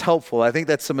that's helpful. I think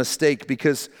that's a mistake,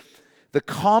 because the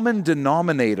common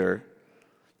denominator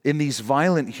in these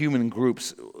violent human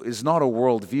groups is not a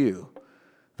worldview.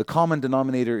 The common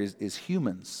denominator is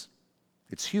humans.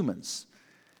 It's humans.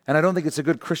 And I don't think it's a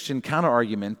good Christian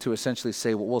counterargument to essentially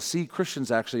say, well, see, Christians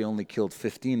actually only killed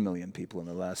 15 million people in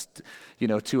the last,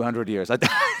 200 years. I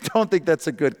don't think that's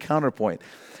a good counterpoint.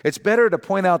 It's better to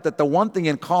point out that the one thing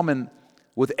in common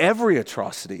with every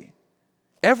atrocity,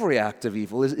 every act of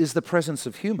evil, is the presence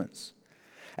of humans.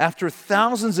 After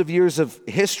thousands of years of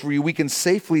history, we can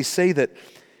safely say that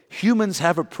humans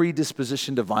have a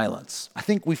predisposition to violence. I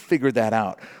think we figured that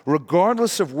out.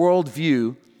 Regardless of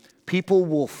worldview, people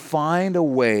will find a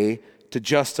way to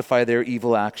justify their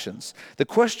evil actions. The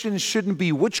question shouldn't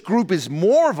be which group is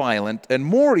more violent and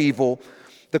more evil.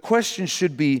 The question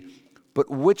should be, but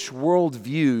which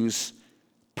worldviews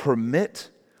permit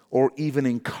or even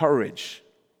encourage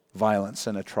violence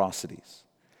and atrocities?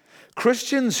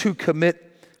 Christians who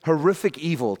commit horrific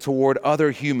evil toward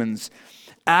other humans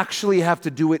actually have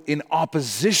to do it in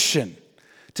opposition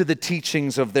to the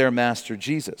teachings of their master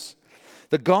Jesus.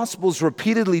 The Gospels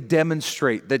repeatedly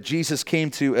demonstrate that Jesus came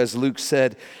to, as Luke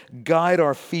said, guide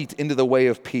our feet into the way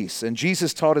of peace. And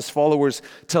Jesus taught his followers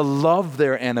to love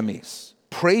their enemies,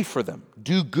 pray for them,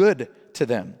 do good to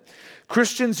them.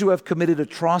 Christians who have committed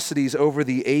atrocities over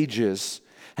the ages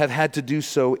have had to do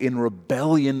so in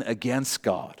rebellion against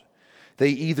God. They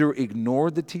either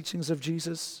ignored the teachings of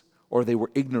Jesus or they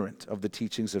were ignorant of the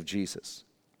teachings of Jesus.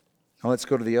 Now let's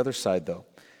go to the other side, though.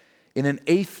 In an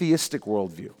atheistic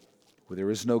worldview, where there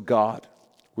is no God,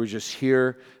 we're just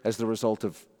here as the result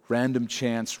of random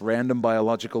chance, random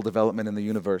biological development in the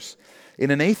universe.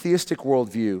 In an atheistic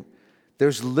worldview,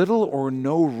 there's little or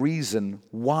no reason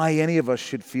why any of us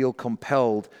should feel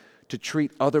compelled to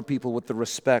treat other people with the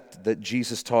respect that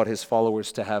Jesus taught his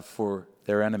followers to have for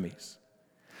their enemies.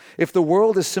 If the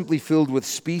world is simply filled with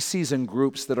species and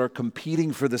groups that are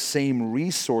competing for the same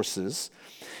resources,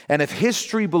 and if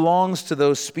history belongs to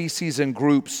those species and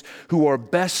groups who are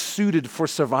best suited for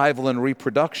survival and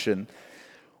reproduction,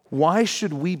 why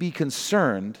should we be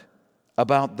concerned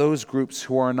about those groups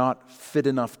who are not fit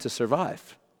enough to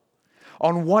survive?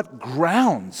 On what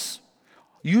grounds,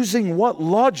 using what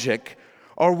logic,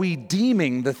 are we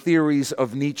deeming the theories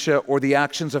of Nietzsche or the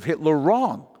actions of Hitler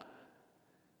wrong?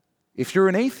 If you're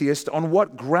an atheist, on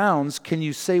what grounds can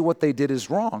you say what they did is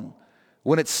wrong,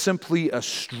 when it's simply a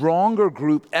stronger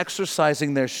group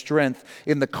exercising their strength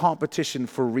in the competition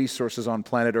for resources on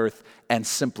planet Earth and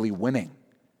simply winning?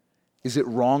 Is it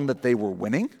wrong that they were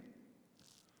winning?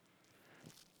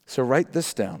 So write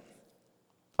this down.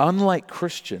 Unlike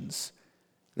Christians,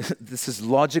 this is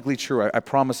logically true. I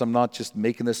promise I'm not just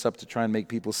making this up to try and make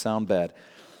people sound bad.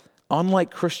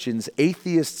 Unlike Christians,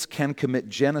 atheists can commit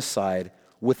genocide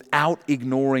without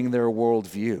ignoring their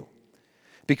worldview,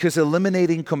 because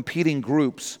eliminating competing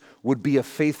groups would be a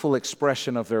faithful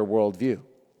expression of their worldview.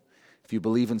 If you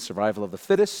believe in survival of the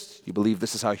fittest, you believe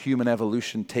this is how human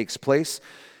evolution takes place,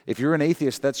 if you're an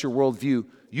atheist, that's your worldview,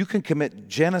 you can commit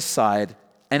genocide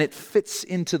and it fits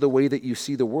into the way that you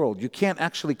see the world. You can't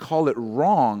actually call it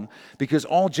wrong, because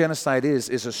all genocide is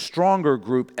a stronger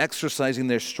group exercising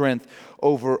their strength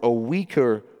over a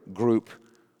weaker group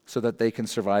so that they can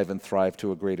survive and thrive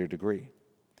to a greater degree.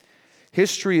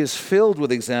 History is filled with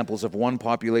examples of one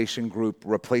population group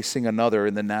replacing another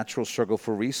in the natural struggle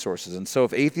for resources. And so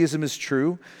if atheism is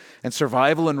true and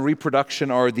survival and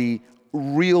reproduction are the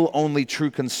real only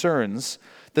true concerns,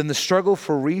 then the struggle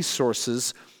for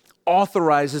resources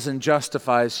authorizes and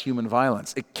justifies human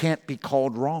violence. It can't be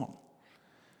called wrong.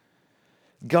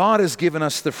 God has given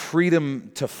us the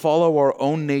freedom to follow our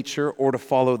own nature or to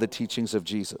follow the teachings of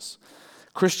Jesus.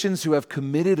 Christians who have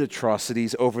committed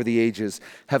atrocities over the ages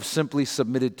have simply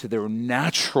submitted to their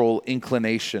natural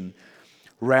inclination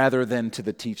rather than to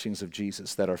the teachings of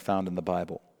Jesus that are found in the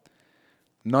Bible.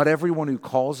 Not everyone who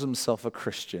calls himself a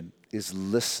Christian is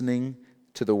listening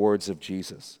to the words of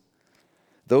Jesus.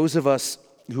 Those of us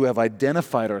who have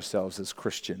identified ourselves as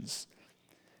Christians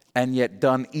and yet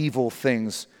done evil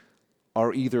things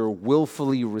are either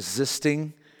willfully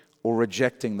resisting or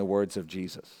rejecting the words of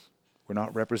Jesus. We're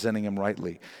not representing him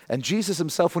rightly. And Jesus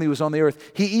himself, when he was on the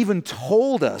earth, he even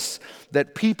told us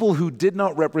that people who did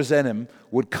not represent him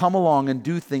would come along and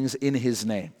do things in his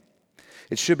name.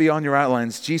 It should be on your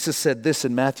outlines. Jesus said this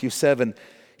in Matthew 7.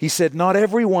 He said, "Not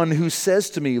everyone who says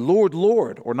to me, 'Lord,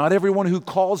 Lord,' or not everyone who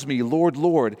calls me, 'Lord,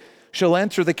 Lord,' shall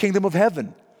enter the kingdom of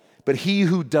heaven, but he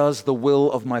who does the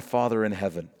will of my Father in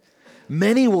heaven.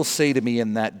 Many will say to me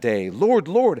in that day, 'Lord,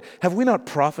 Lord, have we not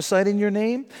prophesied in your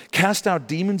name, cast out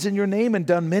demons in your name, and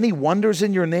done many wonders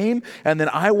in your name?' And then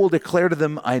I will declare to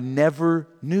them, 'I never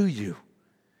knew you.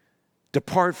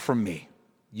 Depart from me,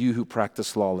 you who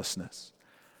practice lawlessness.'"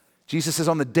 Jesus says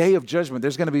on the day of judgment,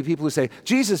 there's going to be people who say,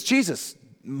 "Jesus, Jesus,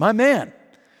 my man,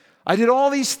 I did all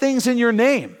these things in your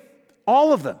name,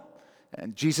 all of them."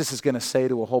 And Jesus is going to say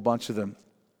to a whole bunch of them,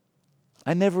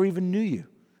 "I never even knew you.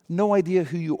 No idea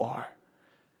who you are,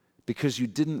 because you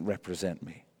didn't represent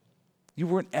me. You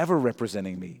weren't ever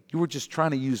representing me. You were just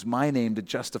trying to use my name to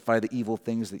justify the evil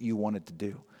things that you wanted to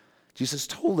do." Jesus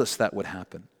told us that would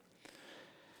happen.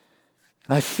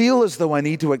 And I feel as though I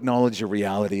need to acknowledge a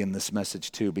reality in this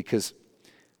message too, because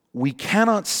we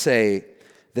cannot say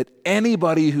that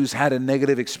anybody who's had a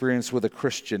negative experience with a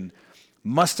Christian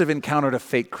must have encountered a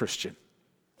fake Christian.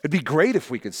 It'd be great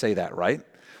if we could say that, right?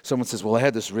 Someone says, "Well, I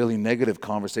had this really negative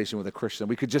conversation with a Christian."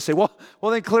 We could just say, well,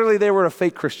 then clearly they were a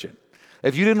fake Christian.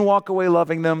 If you didn't walk away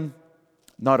loving them,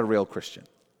 not a real Christian.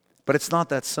 But it's not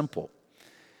that simple.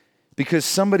 Because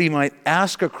somebody might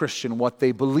ask a Christian what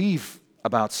they believe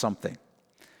about something.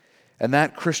 And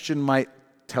that Christian might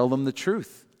tell them the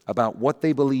truth about what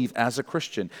they believe as a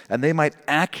Christian. And they might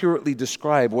accurately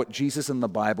describe what Jesus in the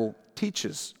Bible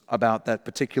teaches about that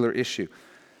particular issue.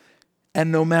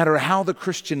 And no matter how the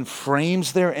Christian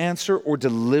frames their answer or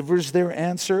delivers their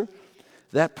answer,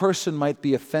 that person might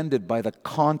be offended by the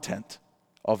content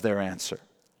of their answer.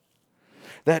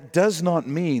 That does not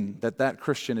mean that that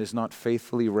Christian is not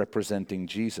faithfully representing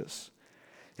Jesus.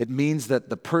 It means that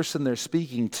the person they're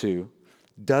speaking to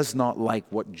does not like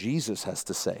what Jesus has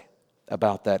to say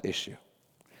about that issue.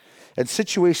 And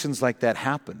situations like that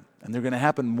happen, and they're going to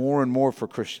happen more and more for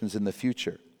Christians in the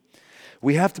future.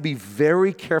 We have to be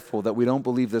very careful that we don't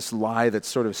believe this lie that's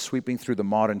sort of sweeping through the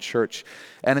modern church.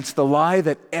 And it's the lie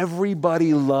that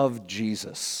everybody loved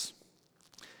Jesus.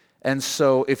 And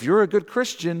so if you're a good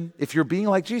Christian, if you're being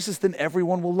like Jesus, then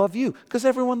everyone will love you, because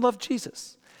everyone loved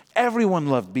Jesus. Everyone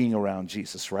loved being around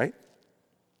Jesus, right?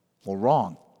 Well,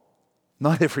 wrong.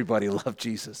 Not everybody loved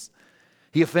Jesus.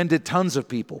 He offended tons of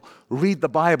people. Read the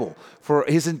Bible. For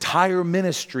his entire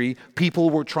ministry,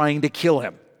 people were trying to kill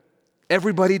him.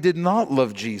 Everybody did not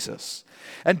love Jesus.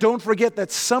 And don't forget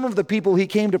that some of the people he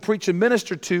came to preach and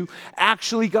minister to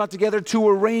actually got together to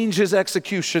arrange his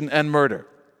execution and murder.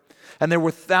 And there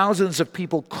were thousands of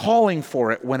people calling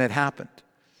for it when it happened.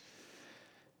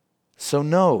 So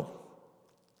no,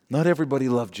 not everybody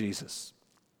loved Jesus.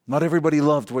 Not everybody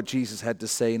loved what Jesus had to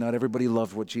say. Not everybody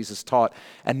loved what Jesus taught.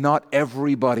 And not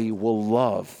everybody will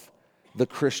love the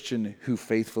Christian who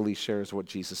faithfully shares what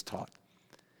Jesus taught.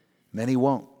 Many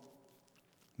won't.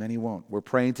 Many won't. We're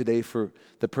praying today for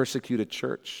the persecuted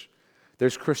church.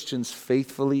 There's Christians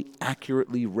faithfully,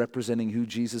 accurately representing who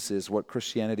Jesus is, what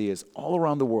Christianity is, all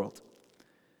around the world,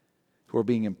 who are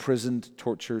being imprisoned,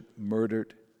 tortured,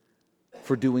 murdered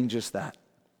for doing just that,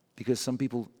 because some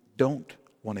people don't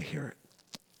want to hear it.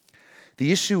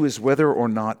 The issue is whether or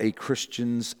not a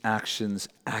Christian's actions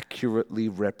accurately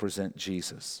represent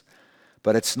Jesus.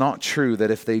 But it's not true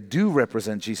that if they do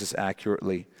represent Jesus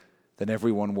accurately, then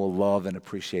everyone will love and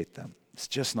appreciate them. It's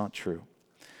just not true.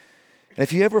 And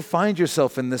if you ever find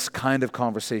yourself in this kind of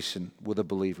conversation with a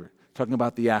believer, talking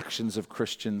about the actions of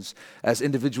Christians as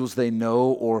individuals they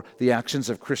know or the actions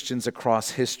of Christians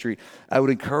across history, I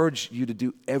would encourage you to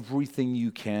do everything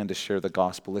you can to share the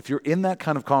gospel. If you're in that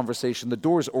kind of conversation, the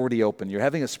door is already open. You're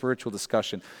having a spiritual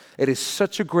discussion. It is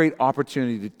such a great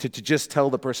opportunity to just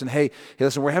tell the person, hey,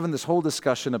 listen, we're having this whole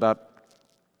discussion about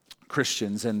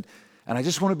Christians, and I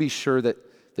just want to be sure that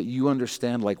you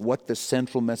understand like what the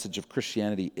central message of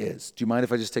Christianity is. Do you mind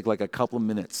if I just take like a couple of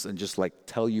minutes and just like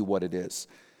tell you what it is?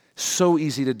 So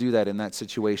easy to do that in that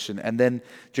situation, and then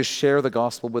just share the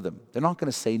gospel with them. They're not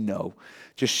going to say no.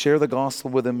 Just share the gospel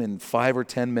with them in 5 or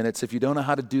 10 minutes. If you don't know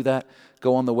how to do that,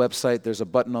 go on the website. There's a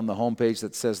button on the homepage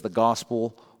that says the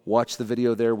gospel. Watch the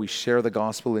video there. We share the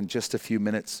gospel in just a few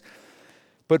minutes.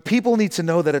 But people need to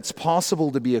know that it's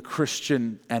possible to be a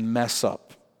Christian and mess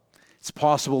up. It's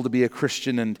possible to be a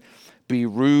Christian and be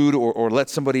rude or let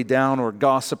somebody down or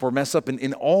gossip or mess up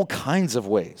in all kinds of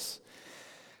ways.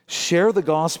 Share the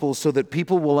gospel so that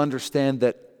people will understand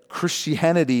that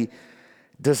Christianity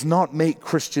does not make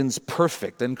Christians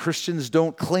perfect, and Christians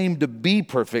don't claim to be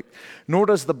perfect, nor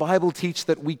does the Bible teach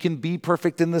that we can be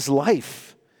perfect in this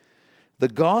life. The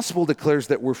gospel declares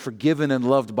that we're forgiven and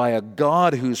loved by a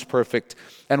God who's perfect,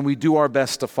 and we do our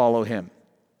best to follow him,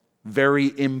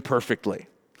 very imperfectly.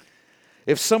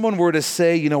 If someone were to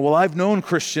say, well, I've known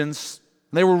Christians,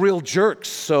 and they were real jerks,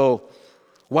 so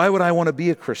why would I want to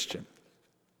be a Christian?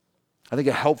 I think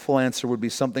a helpful answer would be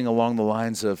something along the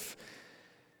lines of,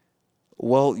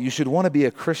 well, you should want to be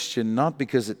a Christian not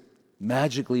because it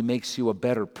magically makes you a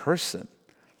better person,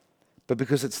 but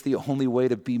because it's the only way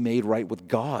to be made right with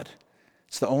God.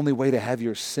 It's the only way to have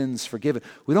your sins forgiven.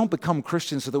 We don't become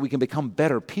Christians so that we can become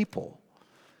better people.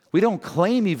 We don't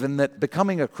claim even that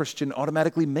becoming a Christian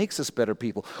automatically makes us better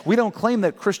people. We don't claim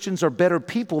that Christians are better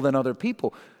people than other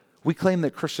people. We claim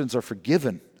that Christians are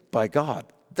forgiven by God.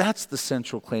 That's the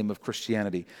central claim of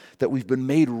Christianity, that we've been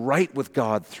made right with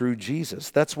God through Jesus.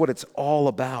 That's what it's all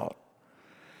about.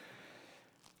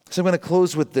 So I'm going to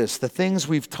close with this. The things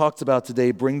we've talked about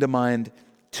today bring to mind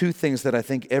two things that I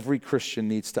think every Christian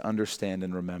needs to understand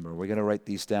and remember. We're going to write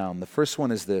these down. The first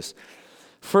one is this.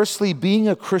 Firstly, being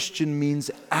a Christian means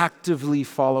actively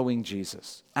following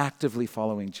Jesus. Actively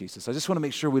following Jesus. I just want to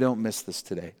make sure we don't miss this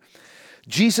today.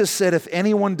 Jesus said, if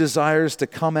anyone desires to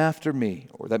come after me,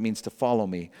 or that means to follow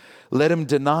me, let him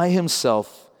deny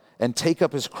himself and take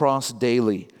up his cross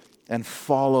daily and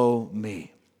follow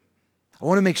me. I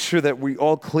want to make sure that we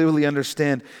all clearly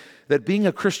understand that being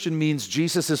a Christian means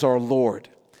Jesus is our Lord.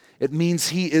 It means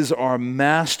he is our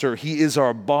master. He is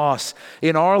our boss.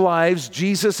 In our lives,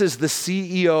 Jesus is the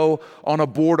CEO on a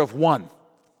board of one.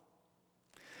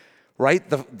 Right?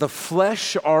 The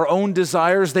flesh, our own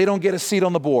desires, they don't get a seat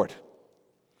on the board.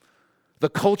 The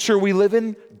culture we live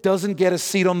in doesn't get a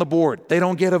seat on the board. They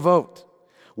don't get a vote.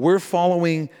 We're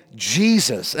following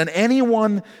Jesus. And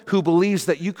anyone who believes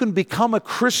that you can become a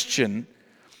Christian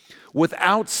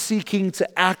without seeking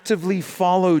to actively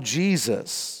follow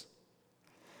Jesus,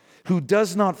 who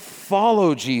does not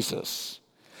follow Jesus,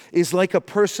 is like a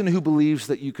person who believes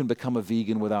that you can become a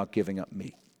vegan without giving up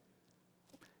meat.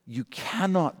 You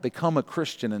cannot become a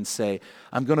Christian and say,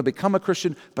 I'm going to become a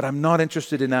Christian, but I'm not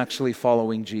interested in actually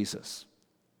following Jesus.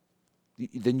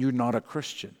 Then you're not a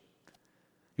Christian.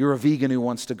 You're a vegan who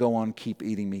wants to go on keep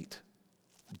eating meat.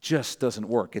 It just doesn't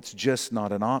work. It's just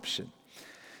not an option.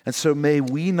 And so may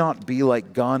we not be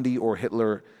like Gandhi or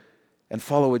Hitler and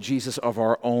follow a Jesus of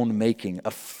our own making, a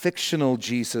fictional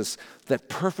Jesus that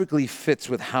perfectly fits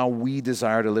with how we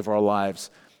desire to live our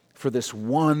lives for this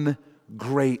one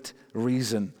great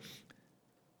reason: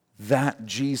 that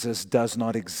Jesus does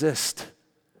not exist.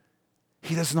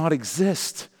 He does not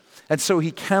exist. And so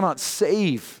he cannot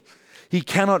save. He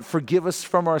cannot forgive us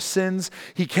from our sins.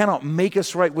 He cannot make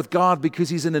us right with God because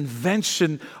he's an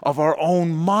invention of our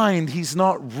own mind. He's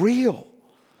not real.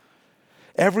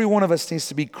 Every one of us needs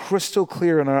to be crystal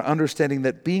clear in our understanding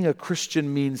that being a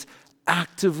Christian means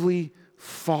actively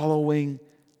following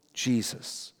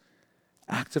Jesus.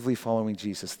 Actively following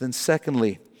Jesus. Then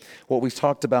secondly, what we've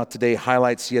talked about today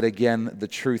highlights yet again the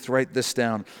truth. Write this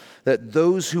down, that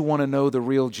those who want to know the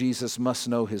real Jesus must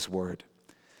know his word.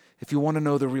 If you want to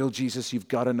know the real Jesus, you've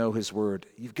got to know his word.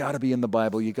 You've got to be in the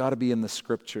Bible. You've got to be in the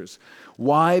scriptures.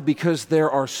 Why? Because there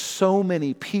are so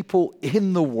many people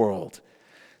in the world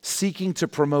seeking to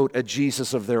promote a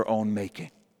Jesus of their own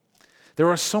making. There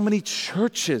are so many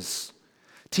churches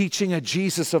teaching a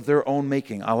Jesus of their own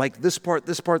making. I like this part,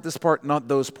 this part, this part, not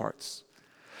those parts.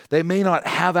 They may not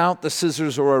have out the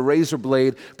scissors or a razor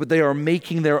blade, but they are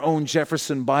making their own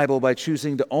Jefferson Bible by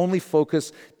choosing to only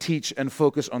teach and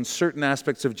focus on certain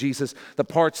aspects of Jesus, the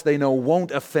parts they know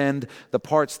won't offend, the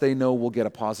parts they know will get a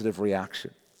positive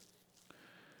reaction.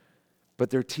 But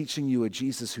they're teaching you a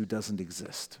Jesus who doesn't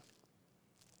exist.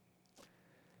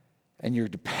 And you're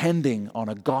depending on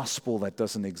a gospel that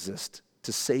doesn't exist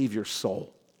to save your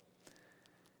soul.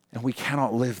 And we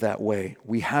cannot live that way.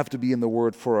 We have to be in the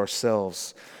Word for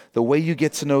ourselves. The way you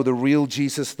get to know the real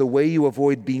Jesus, the way you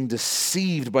avoid being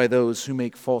deceived by those who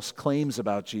make false claims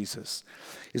about Jesus,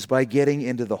 is by getting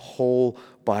into the whole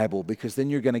Bible, because then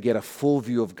you're going to get a full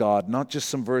view of God, not just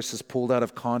some verses pulled out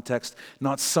of context,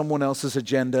 not someone else's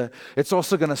agenda. It's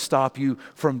also going to stop you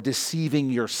from deceiving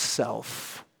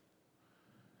yourself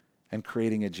and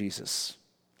creating a Jesus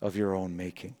of your own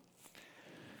making.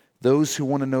 Those who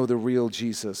want to know the real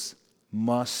Jesus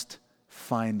must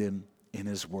find him in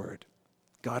his word.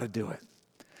 Got to do it.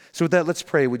 So with that, let's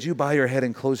pray. Would you bow your head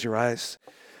and close your eyes?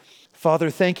 Father,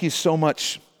 thank you so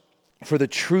much for the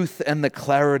truth and the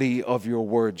clarity of your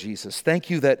word, Jesus.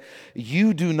 Thank you that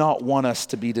you do not want us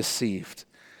to be deceived.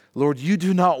 Lord, you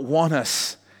do not want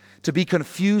us to be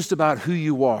confused about who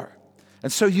you are.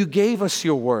 And so you gave us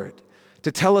your word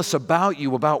to tell us about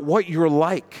you, about what you're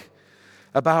like,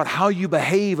 about how you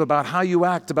behave, about how you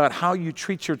act, about how you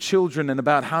treat your children, and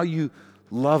about how you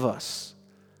love us.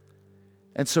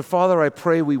 And so, Father, I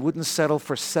pray we wouldn't settle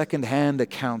for secondhand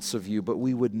accounts of you, but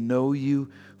we would know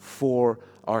you for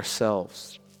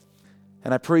ourselves.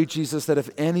 And I pray, Jesus, that if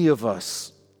any of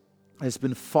us has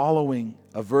been following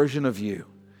a version of you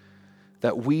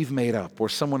that we've made up or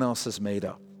someone else has made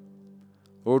up,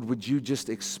 Lord, would you just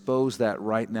expose that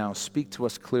right now? Speak to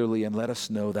us clearly and let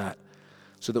us know that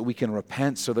so that we can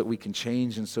repent, so that we can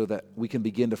change, and so that we can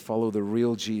begin to follow the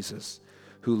real Jesus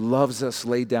who loves us,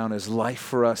 laid down his life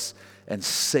for us, and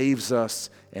saves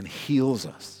us and heals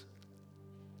us.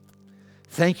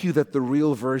 Thank you that the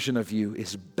real version of you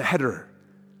is better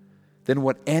than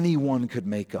what anyone could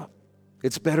make up.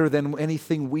 It's better than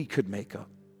anything we could make up.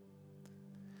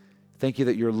 Thank you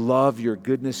that your love, your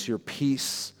goodness, your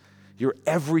peace, you're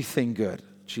everything good,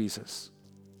 Jesus.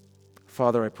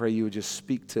 Father, I pray you would just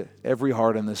speak to every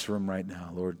heart in this room right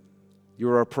now, Lord.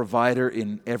 You're our provider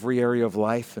in every area of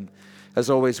life. And as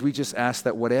always, we just ask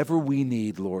that whatever we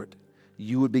need, Lord,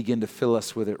 you would begin to fill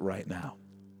us with it right now.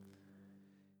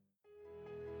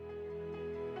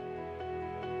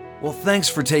 Well, thanks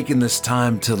for taking this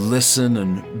time to listen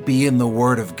and be in the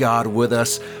Word of God with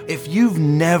us. If you've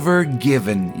never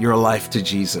given your life to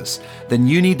Jesus, then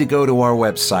you need to go to our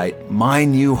website,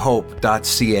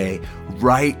 mynewhope.ca,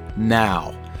 right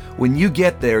now. When you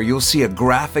get there, you'll see a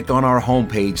graphic on our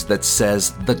homepage that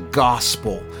says The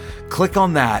Gospel. Click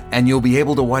on that and you'll be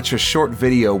able to watch a short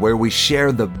video where we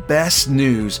share the best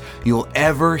news you'll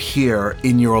ever hear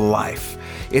in your life.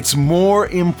 It's more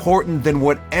important than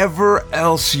whatever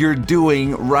else you're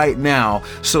doing right now.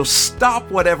 So stop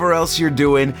whatever else you're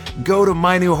doing, go to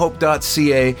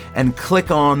mynewhope.ca and click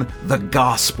on The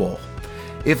Gospel.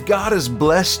 If God has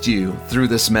blessed you through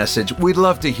this message, we'd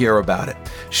love to hear about it.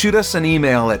 Shoot us an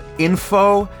email at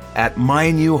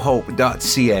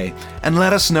info@mynewhope.ca and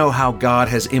let us know how God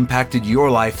has impacted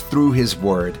your life through His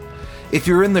Word. If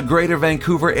you're in the greater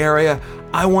Vancouver area,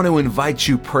 I want to invite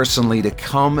you personally to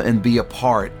come and be a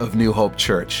part of New Hope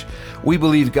Church. We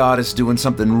believe God is doing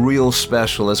something real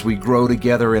special as we grow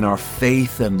together in our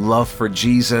faith and love for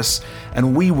Jesus,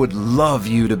 and we would love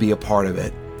you to be a part of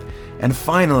it. And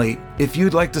finally, if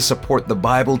you'd like to support the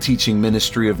Bible teaching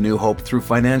ministry of New Hope through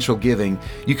financial giving,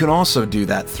 you can also do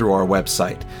that through our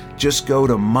website. Just go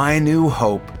to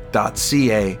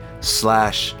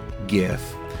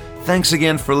mynewhope.ca/give. Thanks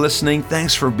again for listening.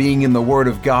 Thanks for being in the Word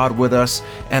of God with us.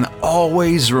 And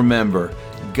always remember,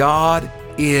 God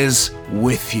is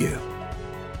with you.